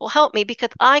other people help me because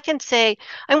I can say,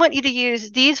 I want you to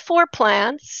use these four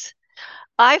plants.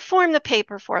 I form the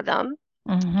paper for them.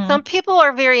 Mm-hmm. Some people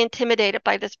are very intimidated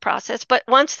by this process, but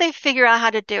once they figure out how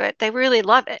to do it, they really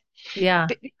love it. Yeah.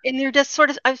 And you're just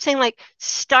sort of, I'm saying like,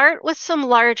 start with some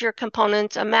larger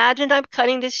components. Imagine I'm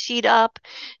cutting this sheet up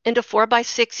into 4 by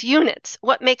 6 units.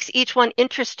 What makes each one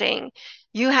interesting?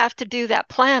 You have to do that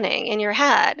planning in your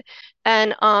head.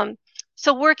 And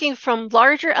so working from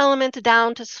larger elements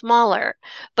down to smaller,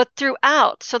 but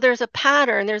throughout. So there's a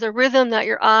pattern, there's a rhythm that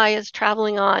your eye is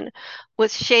traveling on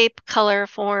with shape, color,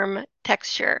 form,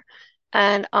 texture.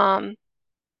 And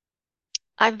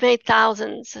I've made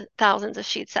thousands of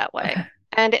sheets that way.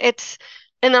 And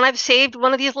and then I've saved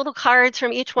one of these little cards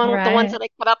from each one of the ones Right. that I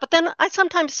cut up. But then I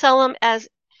sometimes sell them as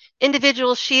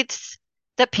individual sheets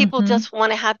that people Mm-hmm. just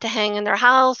want to have to hang in their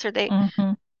house or they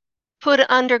Mm-hmm. put it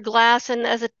under glass and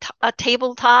as a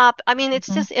tabletop. I mean, it's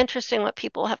Mm-hmm. just interesting what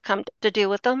people have come to do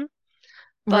with them.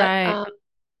 But Right.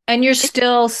 And you're it,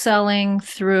 still selling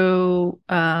through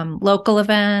local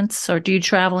events, or do you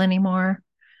travel anymore?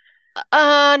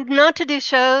 Not to do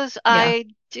shows. Yeah. I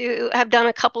do have done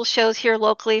a couple shows here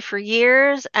locally for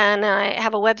years, and I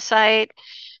have a website.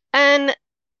 And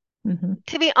Hmm.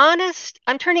 to be honest,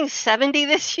 I'm turning 70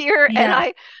 this year, and Yeah.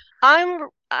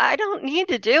 I don't need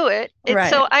to do it. It's Right.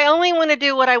 so I only want to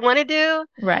do what I want to do.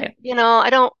 Right. I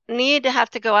don't need to have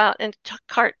to go out and t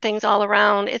cart things all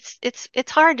around.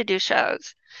 It's hard to do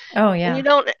shows. Oh, And you yeah.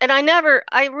 don't, and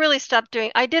I really stopped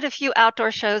doing, I did a few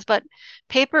outdoor shows, but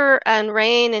paper and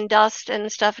rain and dust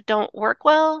and stuff don't work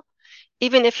well,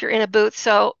 even if you're in a booth.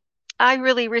 So I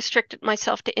really restricted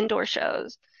myself to indoor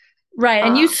shows. Right.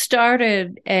 And you Uh,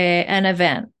 started an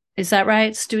event. Is that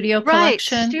right? Studio right,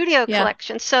 collection? studio Yeah.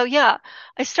 collection. So yeah,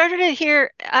 I started it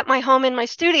here at my home in my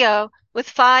studio with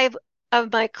five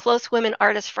of my close women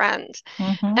artist friends.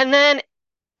 Hmm. And then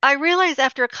I realized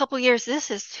after a couple years,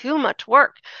 this is too much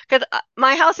work because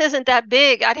my house isn't that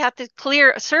big. I'd have to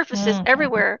clear surfaces Hmm.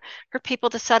 everywhere for people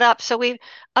to set up. So we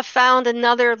found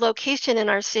another location in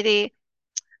our city,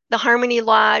 the Harmony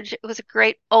Lodge. It was a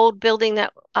great old building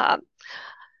that uh,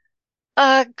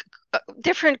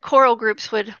 different choral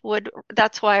groups would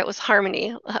that's why it was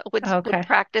Harmony would Okay.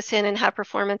 practice in and have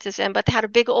performances in. But they had a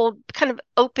big old kind of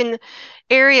open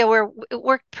area where it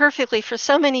worked perfectly for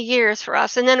so many years for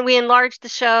us. And then we enlarged the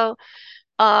show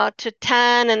to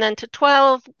 10 and then to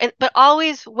 12, but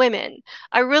always women.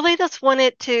 I really just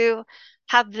wanted to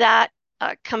have that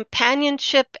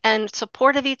companionship and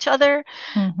support of each other.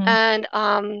 Hmm. And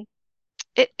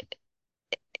it,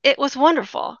 it was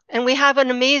wonderful. And we have an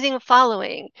amazing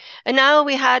following. And now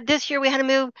this year we had to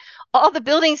move, all the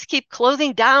buildings keep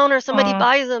closing down or somebody Uh,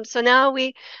 buys them. So now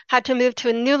we had to move to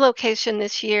a new location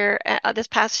this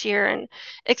past year, and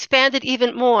expand it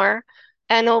even more.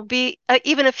 And it'll be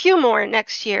even a few more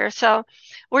next year. So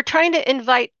we're trying to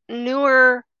invite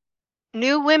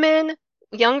new women,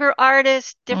 younger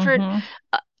artists, different hmm.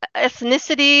 uh,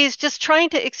 ethnicities, just trying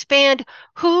to expand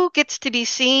who gets to be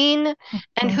seen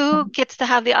and who Hmm. gets to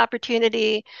have the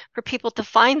opportunity for people to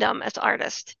find them as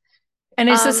artists. And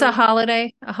is this Um, a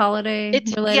holiday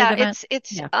it's related yeah, event?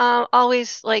 it's Yeah.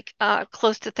 always like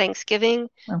close to Thanksgiving,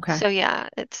 Okay. so yeah,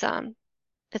 it's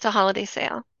a holiday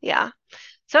sale. Yeah.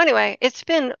 So anyway, it's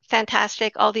been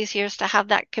fantastic all these years to have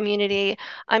that community.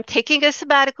 I'm taking a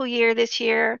sabbatical year this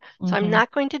year, so I'm Hmm.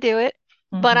 not going to do it,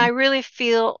 but I Hmm. really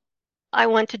feel I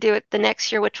want to do it the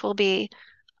next year, which will be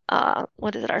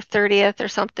what is it, our 30th or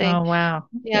something. Oh, wow.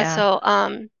 Yeah, Yeah. so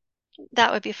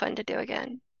that would be fun to do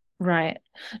again. Right.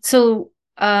 So,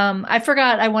 I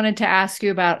forgot I wanted to ask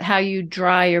you about how you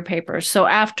dry your papers. So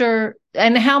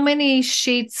and how many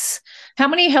sheets, how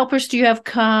many helpers do you have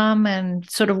come and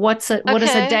sort of what does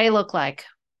a Okay. day look like?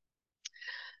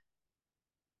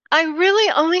 I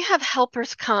really only have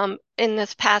helpers come in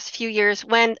this past few years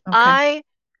when Okay. I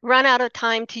run out of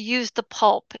time to use the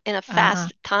pulp in a Uh,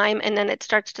 fast time, and then it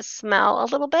starts to smell a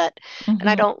little bit and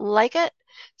I hmm. don't like it.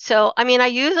 So, I mean, I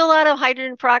use a lot of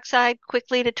hydrogen peroxide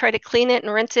quickly to try to clean it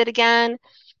and rinse it again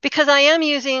because I am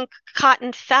using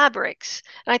cotton fabrics.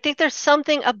 And I think there's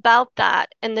something about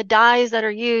that and the dyes that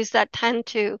are used that tend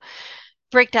to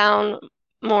break down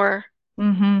more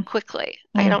Hmm. quickly.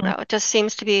 I don't Hmm. know. It just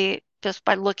seems to be just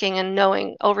by looking and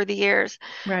knowing over the years.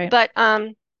 Right. But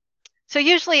so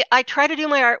usually I try to do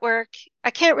my artwork.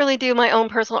 I can't really do my own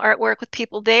personal artwork with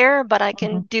people there, but I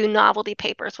can Hmm. do novelty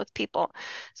papers with people.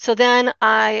 So then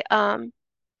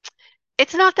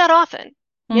it's not that often,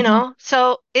 Hmm.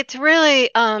 So it's really,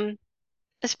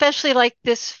 especially like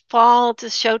this fall to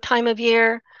show time of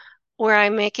year where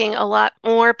I'm making a lot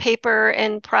more paper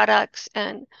and products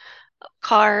and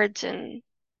cards and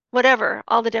whatever,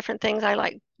 all the different things I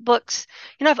like. Books.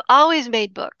 I've always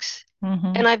made books,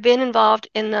 Hmm. and I've been involved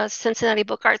in the Cincinnati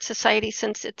Book Art Society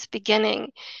since its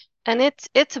beginning, and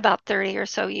it's about 30 or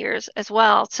so years as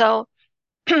well. So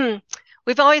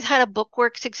we've always had a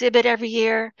bookworks exhibit every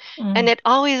year, and Hmm. it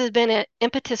always has been an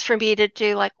impetus for me to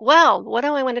do like, well, what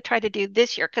do I want to try to do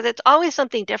this year? Because it's always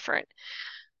something different.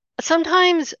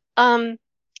 Sometimes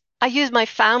I use my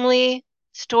family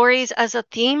stories as a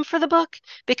theme for the book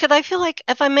because I feel like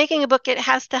if I'm making a book, it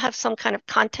has to have some kind of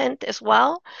content as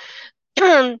well.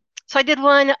 So I did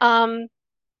one.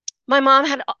 My mom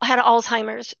had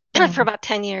Alzheimer's for about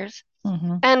 10 years.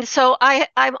 Hmm. And so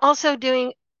I'm also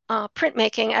doing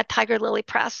printmaking at Tiger Lily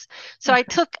Press. So I Okay.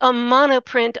 took a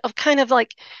monoprint of kind of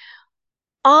like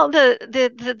all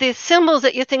the symbols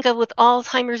that you think of with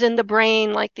Alzheimer's in the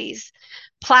brain, like these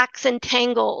plaques and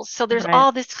tangles. So there's Right.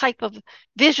 all this type of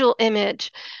visual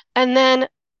image, and then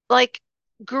like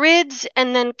grids,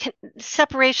 and then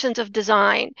separations of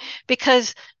design,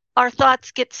 because our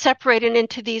thoughts get separated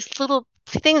into these little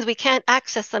things we can't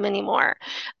access them anymore.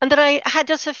 And then I had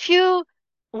just a few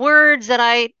words that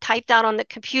I typed out on the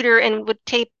computer and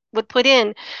would put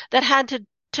in that had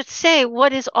to say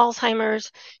what is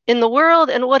Alzheimer's in the world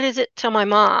and what is it to my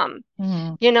mom,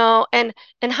 Mm.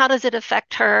 and how does it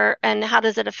affect her and how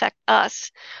does it affect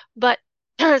us. But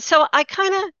so I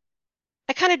kind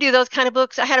of do those kind of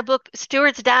books. I had a book.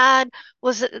 Stuart's dad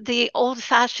was the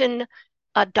old-fashioned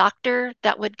doctor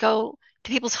that would go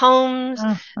to people's homes,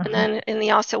 Uh-huh. and he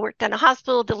also worked in a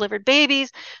hospital, delivered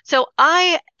babies. So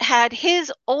I had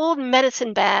his old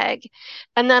medicine bag,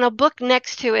 and then a book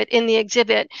next to it in the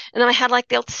exhibit, and then I had like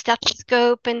the old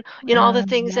stethoscope and all the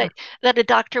things Yeah. that a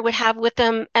doctor would have with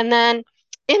them, and then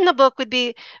in the book would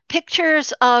be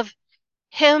pictures of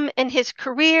him and his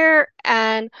career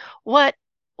and what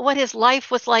his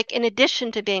life was like in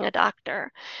addition to being a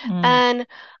doctor. Mm. And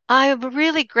I'm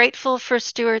really grateful for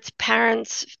Stuart's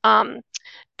parents,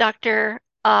 Dr.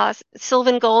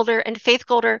 Sylvan Golder and Faith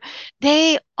Golder.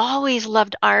 They always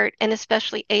loved art and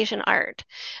especially Asian art,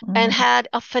 and Mm. had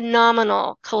a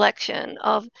phenomenal collection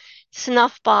of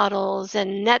snuff bottles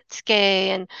and netsuke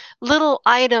and little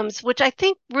items, which I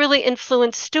think really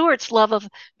influenced Stuart's love of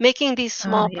making these Oh,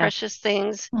 small, yeah. precious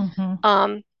things, Hmm.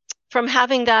 um, from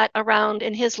having that around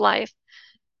in his life.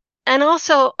 And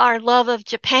also our love of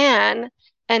Japan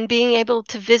and being able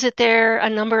to visit there a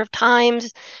number of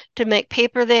times, to make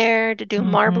paper there, to do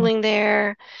Hmm. marbling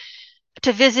there,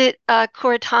 to visit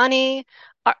Kuretani.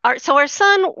 So our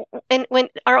son, and when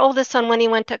our oldest son, when he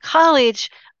went to college,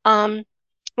 um,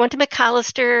 went to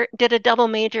McAllister, did a double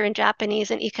major in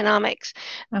Japanese and economics,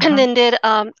 and Uh-huh. then did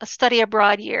a study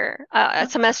abroad year, a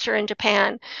semester in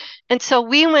Japan. And so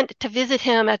we went to visit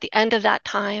him at the end of that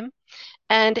time.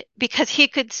 And because he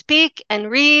could speak and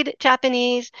read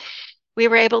Japanese, we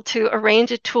were able to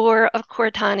arrange a tour of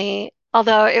Kuretani,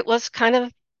 although it was kind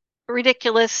of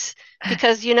ridiculous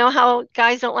because you know how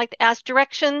guys don't like to ask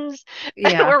directions.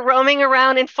 And Yeah. we're roaming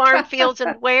around in farm fields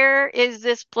and where is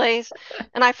this place?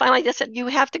 And I finally just said, you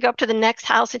have to go up to the next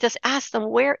house and just ask them,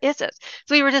 where is it?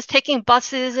 So we were just taking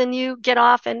buses and you get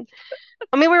off, and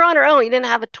I mean, we were on our own. We didn't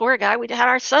have a tour guide. We had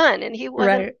our son and he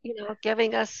wasn't, Right.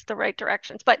 giving us the right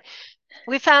directions. But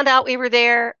we found out we were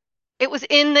there. It was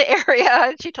in the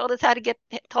area. She told us how to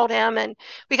told him, and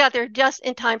we got there just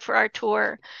in time for our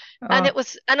tour. And Oh,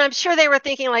 and I'm sure they were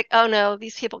thinking like, oh no,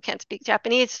 these people can't speak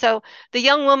Japanese. So the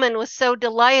young woman was so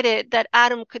delighted that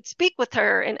Adam could speak with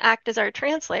her and act as our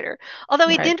translator, although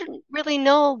he right. didn't really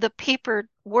know the paper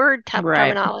word Right.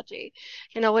 terminology.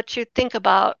 What you think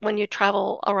about when you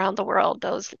travel around the world,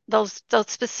 those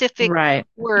specific Right.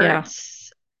 Yeah.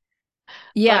 words.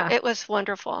 But Yeah. it was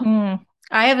wonderful. Mm.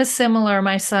 I have a similar,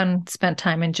 my son spent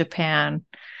time in Japan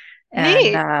and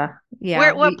Neat.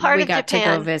 yeah, What part we of got to go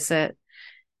Japan? visit.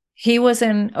 He was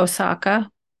in Osaka.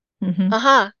 Hmm.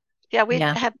 Uh-huh. Yeah, we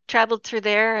Yeah. have traveled through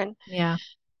there, and Yeah.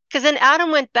 because then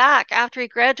Adam went back after he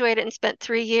graduated and spent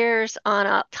 3 years on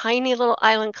a tiny little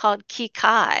island called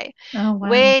Kikai, Oh, wow.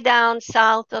 way down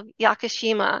south of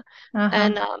Yakushima. Uh-huh.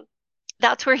 And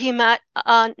that's where he met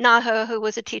Naho, who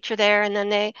was a teacher there. And then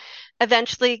they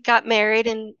eventually got married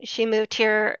and she moved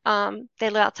here. They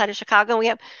live outside of Chicago. And we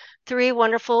have three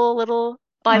wonderful little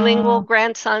bilingual Oh,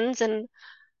 grandsons. And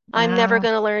I'm never wow.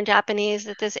 going to learn Japanese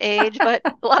at this age, but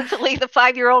luckily the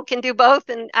 5-year-old can do both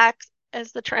and act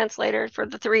as the translator for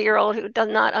the 3-year-old who does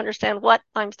not understand what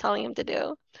I'm telling him to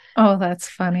do. Oh, that's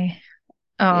funny.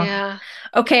 Oh, Yeah,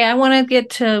 okay. I want to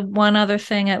get to one other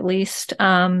thing at least.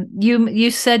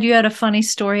 You said you had a funny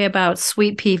story about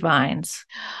sweet pea vines.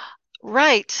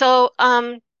 right. So,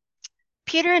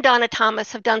 Peter and Donna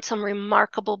Thomas have done some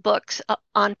remarkable books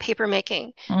on paper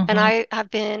making, and Mm-hmm. I have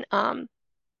been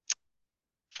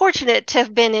fortunate to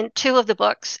have been in two of the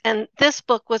books. And this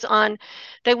book was on,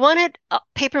 they wanted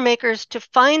paper makers to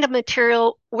find a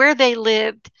material where they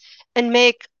lived and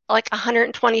make like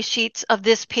 120 sheets of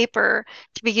this paper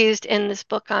to be used in this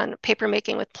book on paper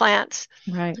making with plants.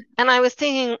 Right. And I was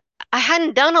thinking, I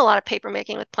hadn't done a lot of paper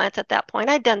making with plants at that point.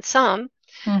 I'd done some.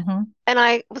 Mm-hmm. And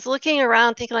I was looking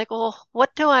around thinking like, well,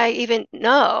 what do I even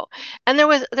know? And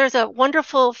there's a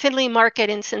wonderful Findlay market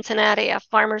in Cincinnati, a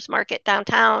farmer's market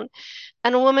downtown,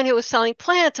 and a woman who was selling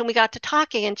plants, and we got to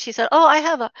talking, and she said, oh, I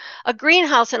have a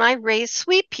greenhouse and I raise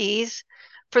sweet peas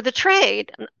for the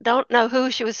trade. Don't know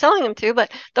who she was selling them to,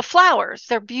 but the flowers,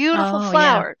 they're beautiful Oh, yeah.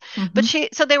 flowers. Mm-hmm. But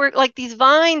so they were like these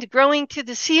vines growing to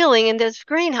the ceiling in this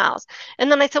greenhouse.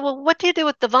 And then I said, well, what do you do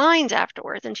with the vines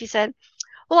afterwards? And she said,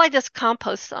 well, I just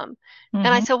compost them.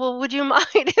 And I Mm-hmm. said, well, would you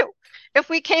mind if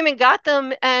we came and got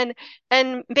them and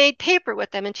made paper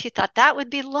with them? And she thought that would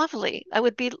be lovely. I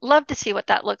would be love to see what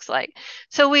that looks like.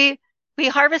 So we we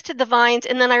harvested the vines,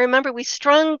 and then I remember we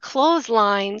strung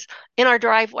clotheslines in our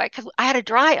driveway because I had to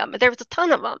dry them. There was a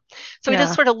ton of them. So we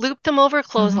just Yeah. sort of looped them over Hmm.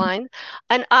 clothesline.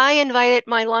 And I invited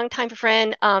my longtime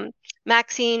friend,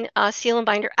 Maxine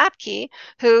Seelenbinder Apke,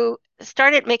 who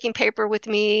started making paper with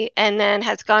me and then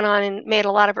has gone on and made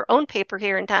a lot of her own paper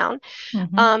here in town.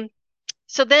 Hmm. Um,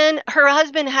 so then her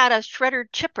husband had a shredder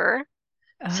chipper.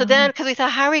 So then, Oh. because we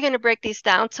thought, how are we going to break these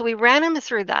down? So we ran them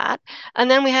through that. And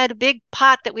then we had a big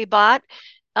pot that we bought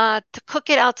to cook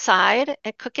it outside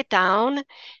and cook it down.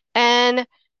 And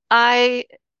I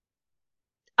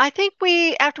I think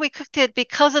after we cooked it,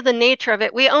 because of the nature of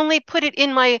it, we only put it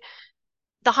in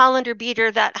the Hollander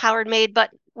beater that Howard made,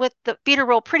 but with the beater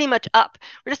roll pretty much up.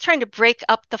 We're just trying to break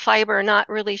up the fiber, not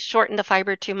really shorten the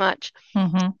fiber too much.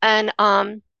 Hmm. And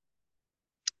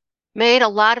made a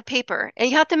lot of paper. And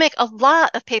you have to make a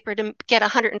lot of paper to get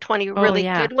 120 Oh, really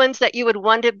yeah. good ones that you would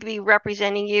want to be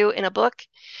representing you in a book.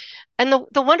 And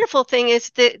the wonderful thing is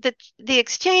the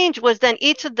exchange was then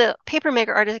each of the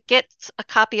papermaker artists gets a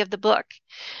copy of the book.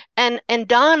 And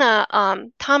Donna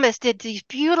Thomas did these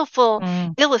beautiful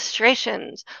Mm.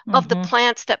 illustrations of the Hmm.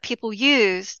 plants that people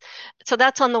use. So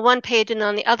that's on the one page, and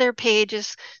on the other page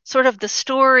is sort of the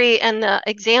story and the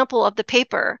example of the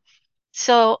paper.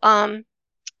 So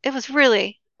it was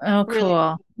really, Oh, really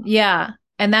cool. Yeah.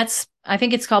 And I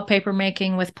think it's called Paper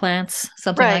Making with Plants,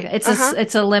 something like right. that. Uh-huh.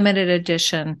 It's a limited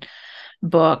edition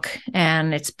book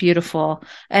and it's beautiful.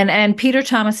 And Peter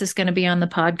Thomas is going to be on the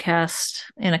podcast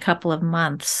in a couple of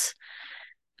months.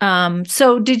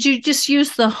 So did you just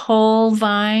use the whole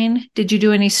vine? Did you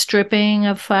do any stripping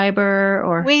of fiber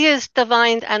or We used the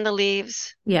vines and the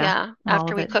leaves. yeah, Yeah, all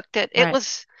after of we it? cooked it.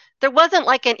 Right. There wasn't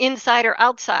like an inside or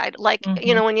outside, like, Hmm.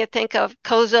 when you think of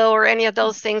Kozo or any of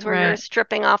those things where you're Right.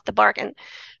 stripping off the bark, and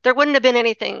there wouldn't have been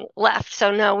anything left. So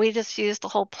no, we just used the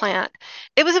whole plant.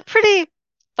 It was a pretty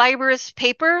fibrous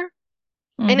paper,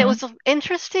 and it Hmm. was an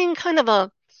interesting kind of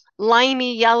a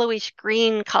limey yellowish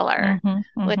green color, Hmm.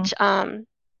 Hmm. which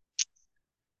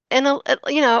and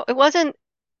it wasn't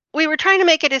we were trying to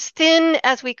make it as thin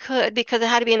as we could because it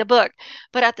had to be in a book,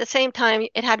 but at the same time,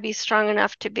 it had to be strong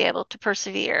enough to be able to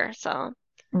persevere. So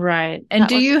Right. And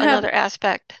that was another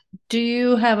aspect. do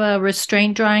you have a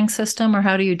restraint drying system or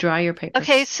how do you dry your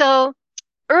Okay, papers? so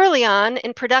early on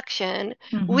in production,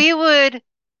 Hmm. we would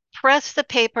press the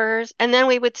papers and then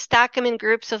we would stack them in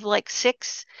groups of like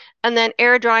six and then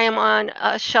air dry them on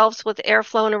shelves with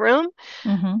airflow in a room.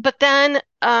 Hmm. But then,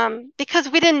 because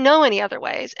we didn't know any other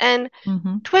ways, and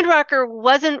Hmm. Twin Rocker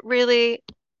wasn't really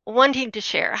wanting to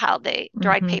share how they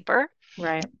dried Hmm. paper.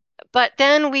 Right. But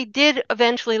then we did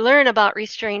eventually learn about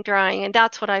restrained drying, and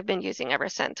that's what I've been using ever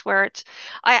since.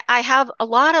 I have a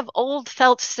lot of old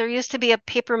felts. There used to be a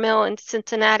paper mill in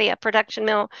Cincinnati, a production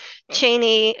mill,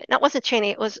 Cheney. No, it wasn't Cheney.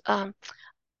 It was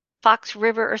Fox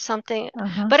River or something.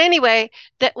 Uh-huh. But anyway,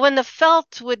 that when the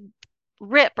felt would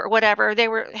rip or whatever, they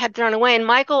were had thrown away. And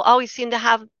Michael always seemed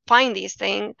to find these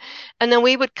things, and then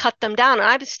we would cut them down. And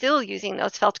I was still using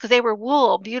those felts because they were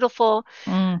wool, beautiful,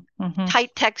 Mm-hmm.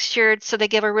 tight textured, so they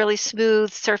give a really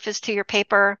smooth surface to your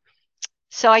paper.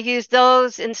 So I use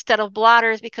those instead of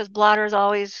blotters because blotters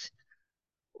always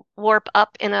warp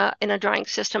up in a drying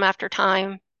system after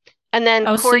time. And then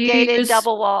Oh, corrugated,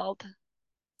 double walled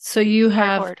so you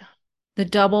have cardboard, the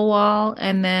double wall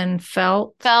and then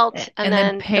felt felt, and and then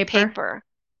then the paper paper.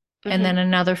 and Hmm. then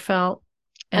another felt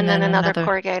and And then then another another.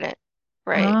 corrugated.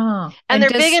 Right. Oh, And and they're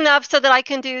big does enough so that I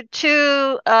can do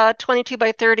two 22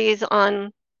 by 30s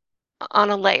on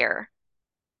a layer.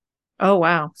 oh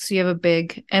wow. So you have a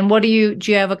big and do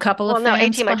you have a couple of Well, no,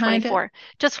 fans 18 by behind it? 24,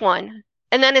 just one.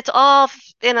 And then it's all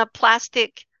in a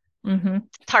plastic Mm-hmm.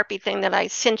 tarpy thing that I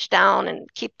cinch down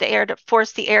and keep the air to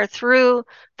force the air through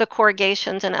the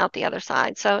corrugations and out the other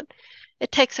side. So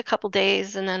it takes a couple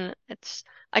days and then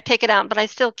I take it out, but I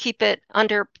still keep it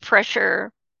under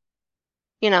pressure,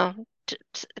 you know,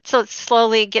 so it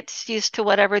slowly gets used to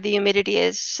whatever the humidity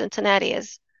is. Cincinnati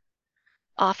is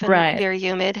often Right. very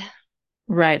humid.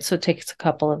 Right. So it takes a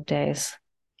couple of days.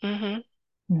 Hmm.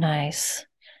 Nice.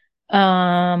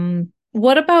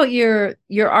 What about your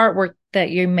artwork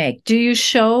that you make? Do you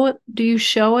show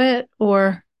it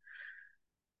or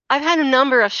I've had a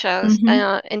number of shows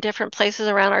mm-hmm. in different places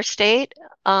around our state,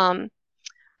 um,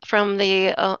 from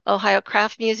the Ohio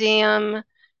Craft Museum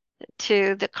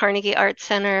to the Carnegie Art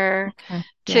Center Okay.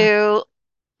 Yeah. to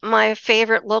my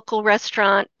favorite local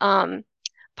restaurant.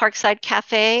 Parkside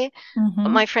Cafe.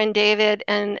 Mm-hmm. My friend David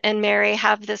and Mary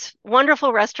have this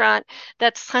wonderful restaurant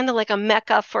that's kind of like a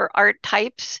mecca for art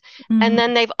types. And Mm-hmm.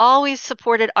 then they've always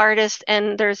supported artists,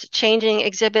 and there's changing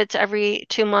exhibits every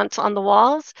 2 months on the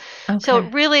walls. So Okay.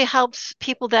 it really helps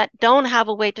people that don't have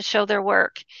a way to show their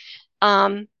work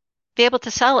be able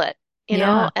to sell it,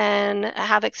 Yeah. and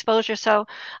have exposure. So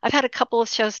I've had a couple of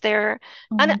shows there,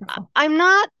 Oh, and wonderful. I'm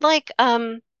not like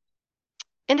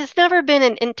and it's never been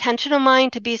an intention of mine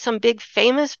to be some big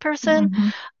famous person. Mm-hmm.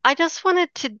 I just wanted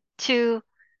to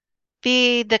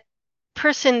be the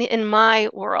person in my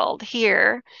world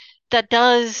here that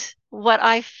does what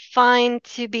I find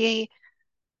to be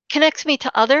connects me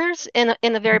to others in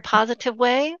a very positive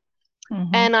way.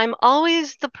 Mm-hmm. And I'm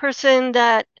always the person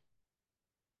that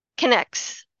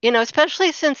connects,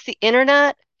 especially since the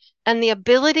internet and the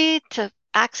ability to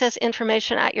access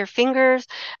information at your fingers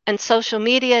and social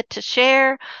media to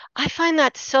share. I find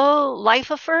that so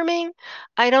life affirming.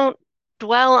 I don't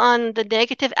dwell on the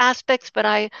negative aspects, but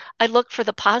I look for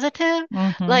the positive,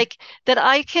 Mm-hmm. like that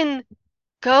I can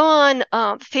go on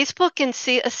Facebook and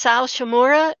see Asao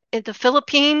Shimura in the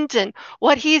Philippines and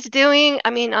what he's doing.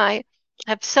 I mean, I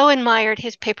have so admired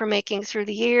his papermaking through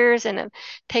the years and have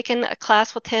taken a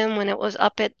class with him when it was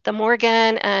up at the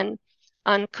Morgan and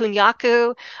on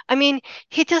Kunyaku. I mean,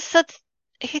 he just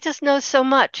knows so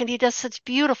much and he does such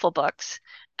beautiful books.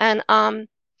 And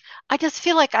I just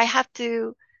feel like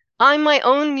I'm my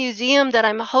own museum that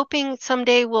I'm hoping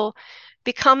someday will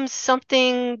become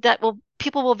something that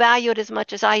people will value it as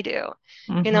much as I do.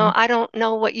 Mm-hmm. I don't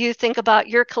know what you think about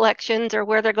your collections or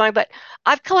where they're going, but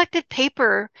I've collected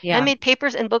paper, Yeah. handmade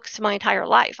papers and books my entire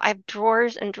life. I have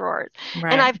drawers and drawers. And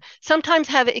Right. I've sometimes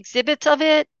have exhibits of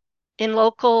it in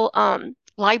local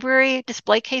library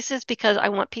display cases because I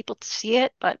want people to see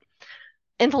it. But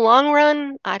in the long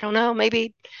run, I don't know,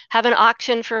 maybe have an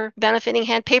auction for benefiting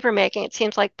hand paper making. It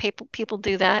seems like people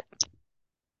do that.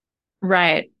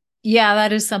 Right. Yeah,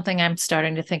 that is something I'm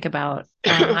starting to think about.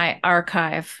 My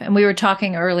archive, and we were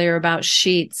talking earlier about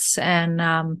sheets, and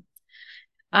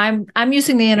I'm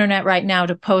using the internet right now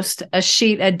to post a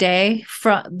sheet a day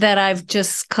from that I've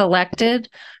just collected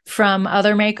from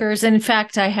other makers. And in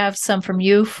fact, I have some from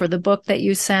you for the book that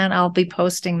you sent. I'll be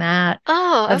posting that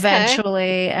Oh, okay.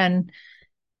 eventually, and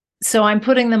so I'm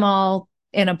putting them all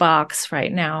in a box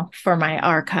right now for my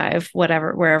archive,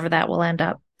 whatever, wherever that will end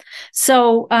up.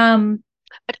 So,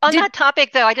 On did that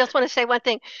topic, though, I just want to say one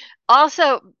thing.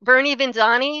 Also, Bernie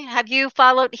Vinzani, have you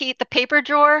followed the paper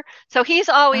drawer? So he's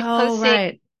always oh, posting,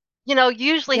 right.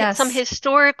 usually some Yes.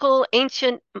 historical,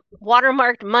 ancient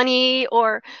watermarked money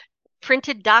or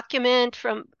printed document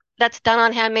from that's done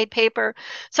on handmade paper.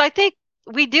 So I think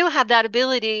we do have that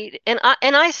ability, and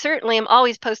I certainly am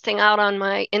always posting out on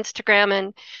my Instagram,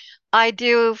 and I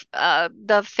do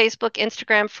the Facebook,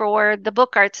 Instagram for the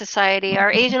Book Art Society,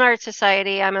 our Mhm. Asian Art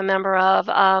Society. I'm a member of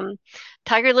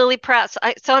Tiger Lily Press.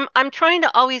 So I'm trying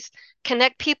to always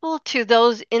connect people to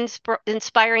those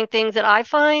inspiring things that I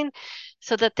find,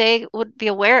 so that they would be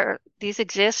aware these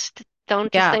exist.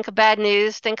 Don't just Yeah. think of bad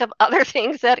news. Think of other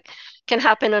things that can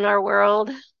happen in our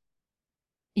world.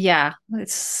 Yeah.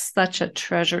 It's such a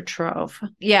treasure trove.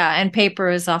 Yeah. And paper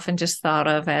is often just thought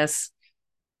of as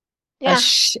Yeah, a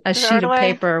throw sheet it of away.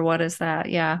 paper. What is that?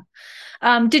 Yeah.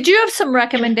 Did you have some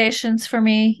recommendations for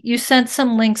me? You sent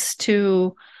some links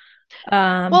to,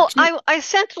 Well, do I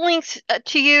sent links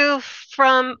to you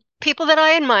from people that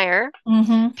I admire,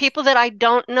 hmm people that I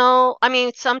don't know. I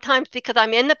mean, sometimes because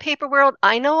I'm in the paper world,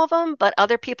 I know of them, but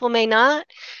other people may not.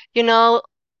 You know,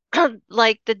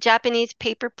 like the Japanese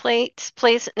paper plates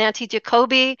place, Nancy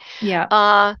Jacoby. Yeah.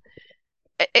 Uh,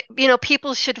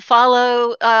 people should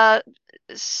follow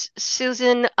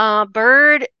Susan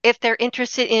Bird if they're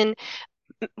interested in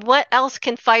what else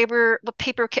can paper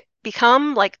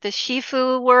become, like the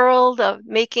Shifu world of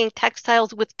making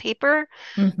textiles with paper.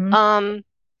 hmm Um,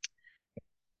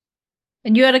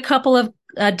 And you had a couple of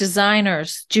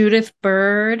designers, Judith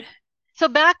Bird. So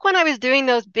back when I was doing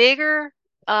those bigger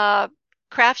uh,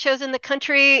 craft shows in the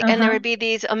country, and there Uh-huh. would be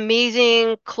these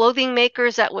amazing clothing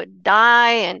makers that would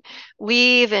dye and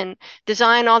weave and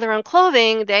design all their own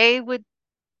clothing, they would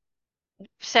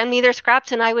send me their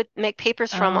scraps and I would make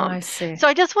papers Oh, from them. I see. So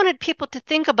I just wanted people to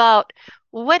think about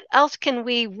what else can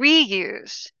we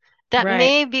reuse that Right.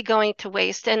 may be going to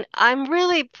waste. And I'm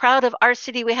really proud of our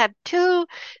city. We have two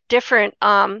different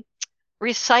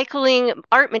recycling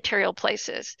art material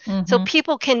places. So hmm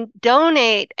people can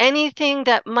donate anything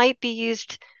that might be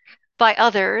used by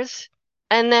others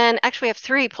And then actually we have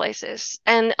 3 places.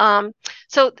 And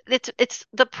so it's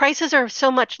the prices are so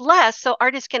much less, so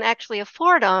artists can actually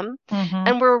afford them. Mm-hmm.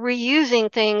 And we're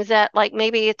reusing things that like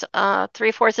maybe it's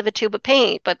 3/4 of a tube of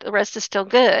paint, but the rest is still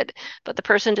good. But the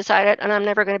person decided, and I'm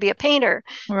never going to be a painter.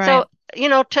 Right. So,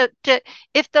 to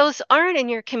if those aren't in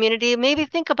your community, maybe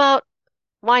think about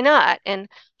why not? And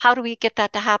how do we get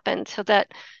that to happen so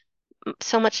that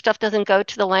so much stuff doesn't go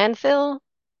to the landfill?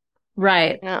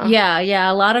 Right. Yeah.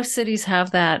 Yeah. A lot of cities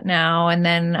have that now. And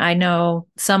then I know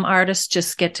some artists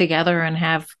just get together and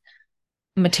have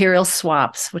material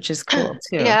swaps, which is cool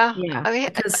too. Yeah, Yeah. we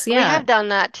Because, we yeah, have done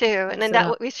that too, and then so,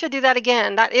 that we should do that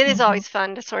again. That it is mhm, always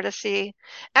fun to sort of see.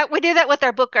 We do that with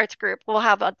our book arts group. We'll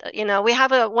have we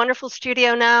have a wonderful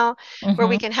studio now where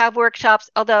we mhm, can have workshops.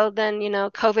 Although then,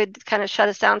 COVID kind of shut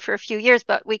us down for a few years,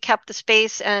 but we kept the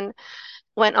space and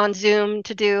went on Zoom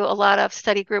to do a lot of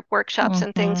study group workshops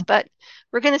and things. mhm, But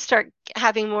we're going to start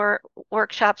having more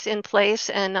workshops in place,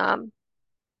 and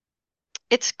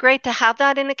it's great to have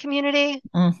that in a community.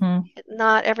 mhm.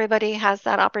 Not everybody has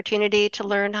that opportunity to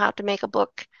learn how to make a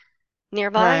book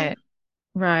nearby. Right.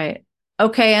 Right.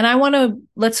 Okay. And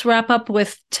let's wrap up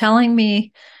with telling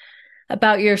me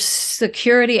about your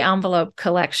security envelope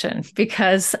collection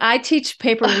because I teach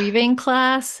paper weaving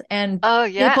class and Oh,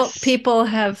 people yes. people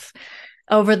have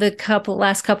over the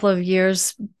last couple of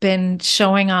years been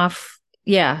showing off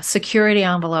security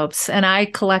envelopes and I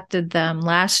collected them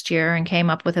last year and came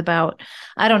up with about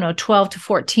I don't know 12 to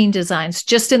 14 designs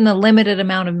just in the limited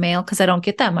amount of mail because I don't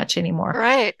get that much anymore.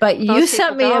 Right. But you Most people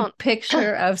sent me a don't.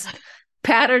 picture of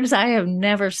patterns I have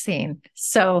never seen.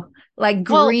 So like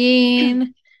Well,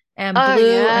 green and oh,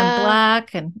 blue and yeah.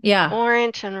 black and yeah.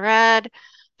 Orange and red.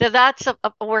 That's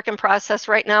a work in process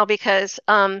right now because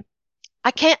I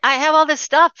have all this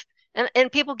stuff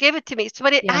and people give it to me. So,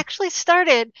 but it Yeah. actually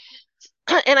started,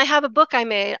 and I have a book I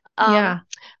made, Yeah.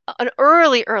 an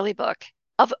early book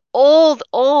of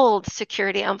old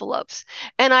security envelopes.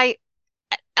 And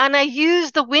I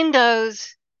use the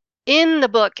windows in the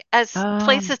book as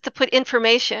places to put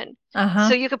information. So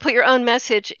Uh-huh. you could put your own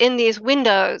message in these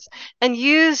windows and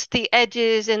use the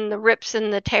edges and the rips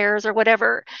and the tears or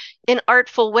whatever in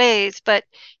artful ways. But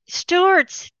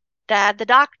Stuart's dad, the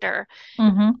doctor,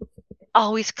 Mm-hmm.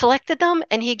 always collected them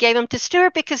and he gave them to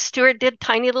Stuart because Stuart did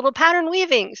tiny little pattern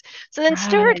weavings. So then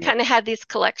Stuart Right. kind of had this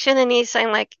collection and he's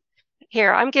saying like,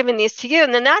 here, I'm giving these to you.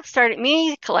 And then that started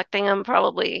me collecting them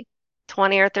probably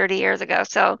 20 or 30 years ago.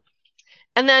 So,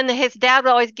 and then his dad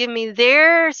would always give me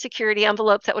their security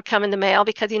envelopes that would come in the mail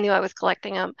because he knew I was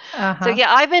collecting them. So Uh-huh.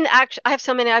 yeah, I have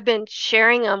so many, I've been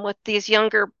sharing them with these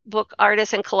younger book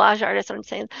artists and collage artists. I'm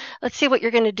saying, let's see what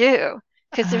you're going to do.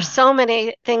 Because there's so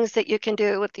many things that you can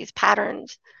do with these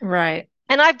patterns. Right.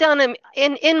 And I've done them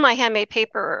in my handmade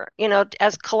paper,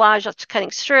 as collage, that's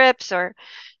cutting strips or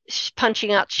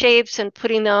punching out shapes and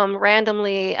putting them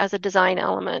randomly as a design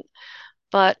element.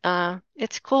 But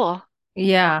it's cool.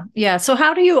 Yeah. Yeah. So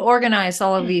how do you organize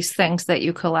all of these things that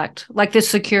you collect? Like the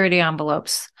security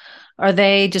envelopes? Are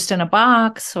they just in a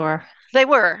box or They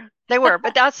were,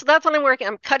 but that's what I'm working.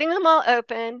 I'm cutting them all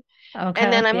open. And okay.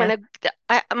 then Yeah.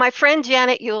 my friend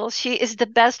Janet Yule, she is the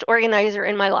best organizer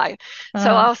in my life.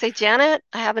 So Uh, I'll say, Janet,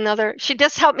 I have she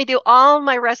just helped me do all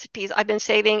my recipes I've been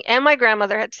saving and my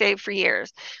grandmother had saved for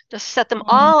years. Just set them mhm.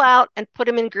 all out and put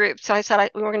them in groups. So I said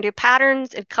we were going to do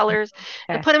patterns and colors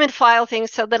and Okay. put them in file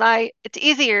things so that it's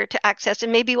easier to access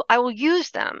and maybe I will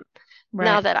use them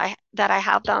now Right. that I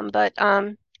have them. But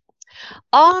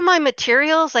all of my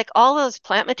materials, like all those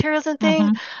plant materials and things,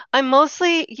 Mm-hmm. I'm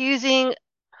mostly using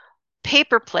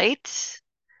paper plates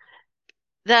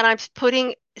that I'm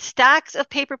putting stacks of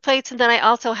paper plates, and then I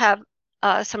also have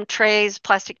some trays,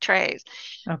 plastic trays.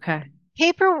 Okay.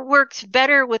 Paper works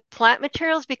better with plant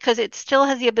materials because it still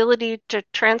has the ability to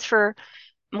transfer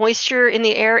moisture in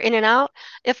the air in and out.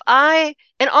 But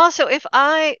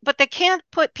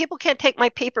people can't take my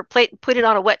paper plate and put it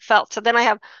on a wet felt. So then I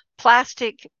have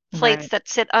plastic plates Right. that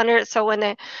sit under it. So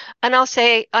and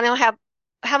I'll have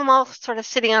them all sort of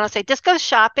sitting on. I'll say, just go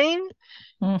shopping.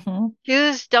 Mm-hmm.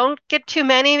 Don't get too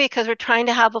many because we're trying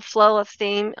to have a flow of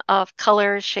theme of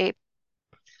color, shape,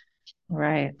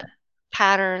 Right.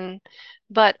 pattern.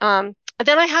 But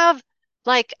then I have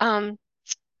like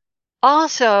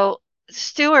also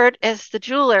Stewart as the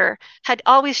jeweler had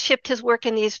always shipped his work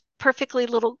in these perfectly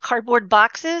little cardboard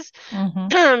boxes.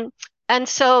 Mm-hmm. And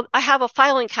so I have a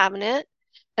filing cabinet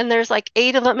and there's like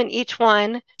 8 of them in each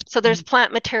one. So there's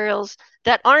plant materials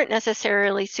that aren't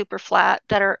necessarily super flat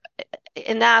that are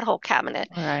in that whole cabinet.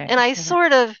 Right. And Right.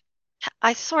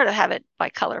 I sort of have it by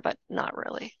color, but not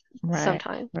really Right.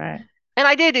 sometimes. Right. And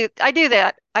I do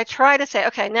that. I try to say,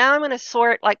 okay, now I'm going to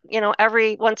sort like,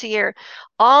 every once a year,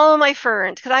 all my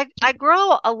ferns, because I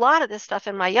grow a lot of this stuff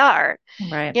in my yard,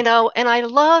 Right. and I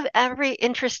love every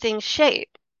interesting shape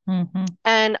Mm-hmm.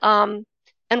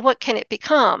 and what can it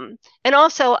become? And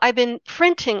also I've been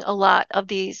printing a lot of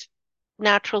these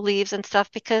natural leaves and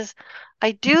stuff because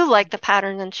I do like the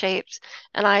patterns and shapes,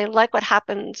 and I like what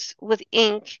happens with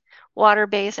ink,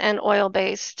 water-based and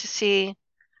oil-based to see,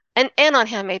 and on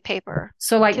handmade paper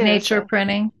So like too. nature So,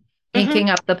 printing, hmm inking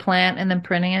up the plant and then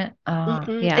printing it.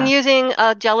 and Yeah. using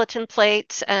gelatin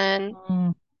plates and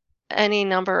Mm-hmm. any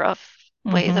number of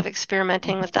ways Mm-hmm. of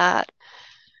experimenting with that.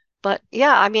 But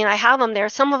yeah, I mean, I have them there.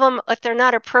 Some of them, if they're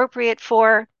not appropriate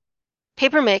for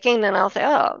paper making, then I'll say,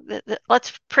 oh,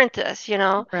 let's print this.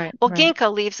 Right, Well, right.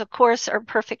 ginkgo leaves, of course, are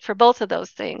perfect for both of those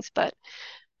things, but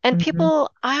and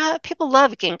Mm-hmm. people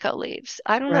love ginkgo leaves.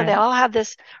 I don't know, they Right. all have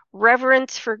this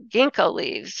reverence for ginkgo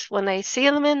leaves. When they see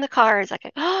them in the car, it's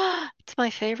like, oh, it's my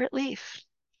favorite leaf.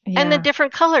 And the Yeah.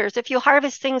 different colors. If you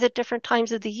harvest things at different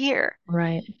times of the year,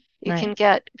 Right. you Right. can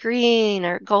get green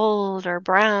or gold or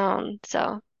brown.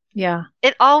 So Yeah.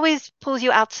 it always pulls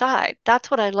you outside.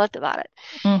 That's what I loved about it.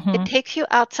 It Mm-hmm. takes you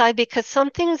outside because some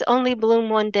things only bloom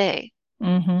one day.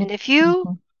 Mm-hmm. And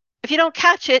Mm-hmm. if you don't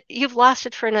catch it, you've lost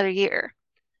it for another year.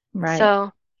 Right.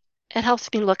 So it helps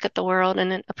me look at the world and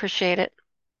then appreciate it.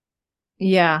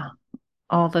 Yeah.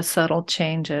 All the subtle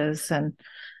changes and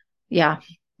yeah,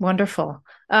 wonderful.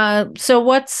 So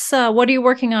what are you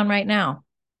working on right now?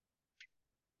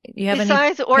 You have any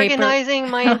Besides paper? organizing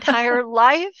my entire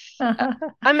life,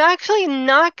 I'm actually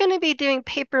not going to be doing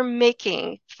paper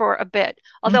making for a bit.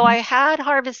 Although Hmm. I had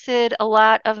harvested a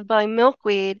lot of my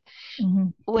milkweed Hmm.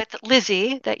 with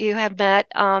Lizzie that you have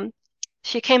met.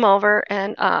 She came over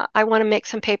and I want to make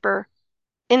some paper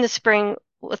in the spring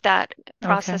with that, Okay.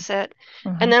 process it.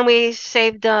 And Uh-huh. then we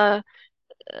saved the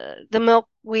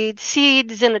milkweed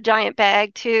seeds in a giant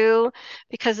bag too,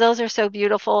 because those are so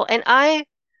beautiful. And I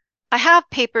have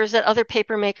papers that other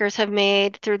paper makers have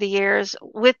made through the years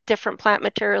with different plant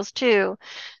materials too,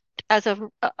 as a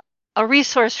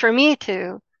resource for me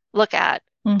to look at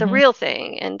the Hmm. real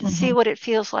thing and to see Hmm. what it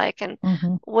feels like and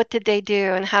Hmm. what did they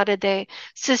do and how did they.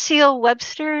 Cecile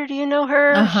Webster, do you know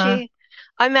her? Uh-huh.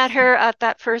 I met her at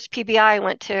that first PBI I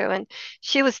went to, and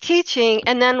she was teaching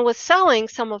and then was selling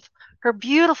some of her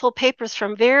beautiful papers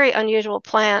from very unusual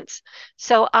plants.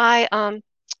 So I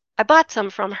bought some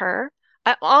from her.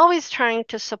 I'm always trying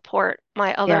to support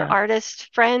my other Yeah.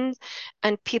 artist friends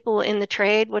and people in the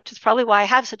trade, which is probably why I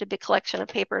have such a big collection of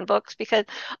paper and books, because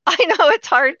I know it's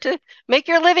hard to make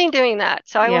your living doing that.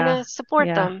 So I want Yeah. to support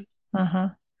Yeah. them. Uh-huh.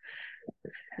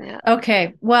 Yeah.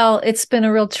 Okay. Well, it's been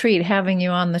a real treat having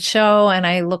you on the show, and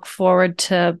I look forward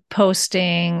to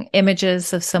posting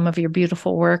images of some of your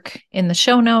beautiful work in the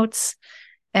show notes.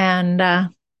 And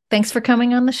thanks for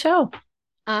coming on the show.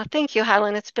 Thank you,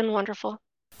 Highland. It's been wonderful.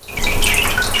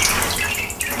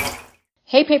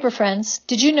 Hey, paper friends,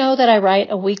 did you know that I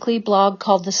write a weekly blog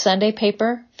called The Sunday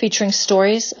Paper, featuring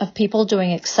stories of people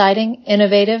doing exciting,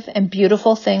 innovative, and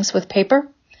beautiful things with paper?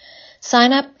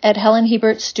 Sign up at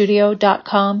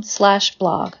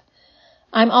helenhiebertstudio.com/blog.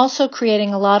 I'm also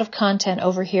creating a lot of content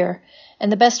over here, and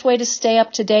the best way to stay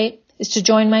up to date is to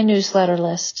join my newsletter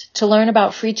list to learn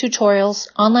about free tutorials,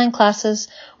 online classes,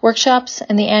 workshops,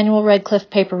 and the annual Red Cliff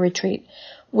Paper Retreat,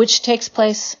 which takes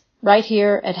place right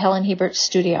here at Helen Hiebert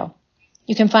Studio.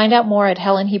 You can find out more at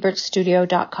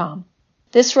helenhiebertstudio.com.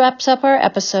 This wraps up our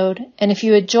episode, and if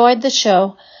you enjoyed the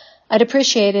show, I'd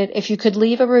appreciate it if you could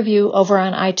leave a review over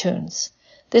on iTunes.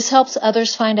 This helps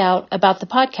others find out about the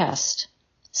podcast.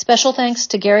 Special thanks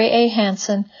to Gary A.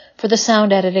 Hansen for the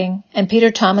sound editing and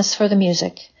Peter Thomas for the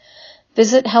music.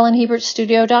 Visit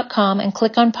helenhiebertstudio.com and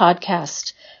click on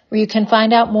podcast, where you can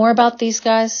find out more about these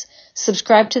guys,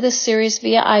 subscribe to this series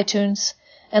via iTunes,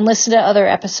 and listen to other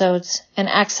episodes and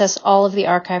access all of the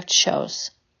archived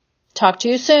shows. Talk to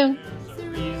you soon.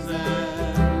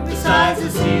 Besides the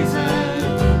season.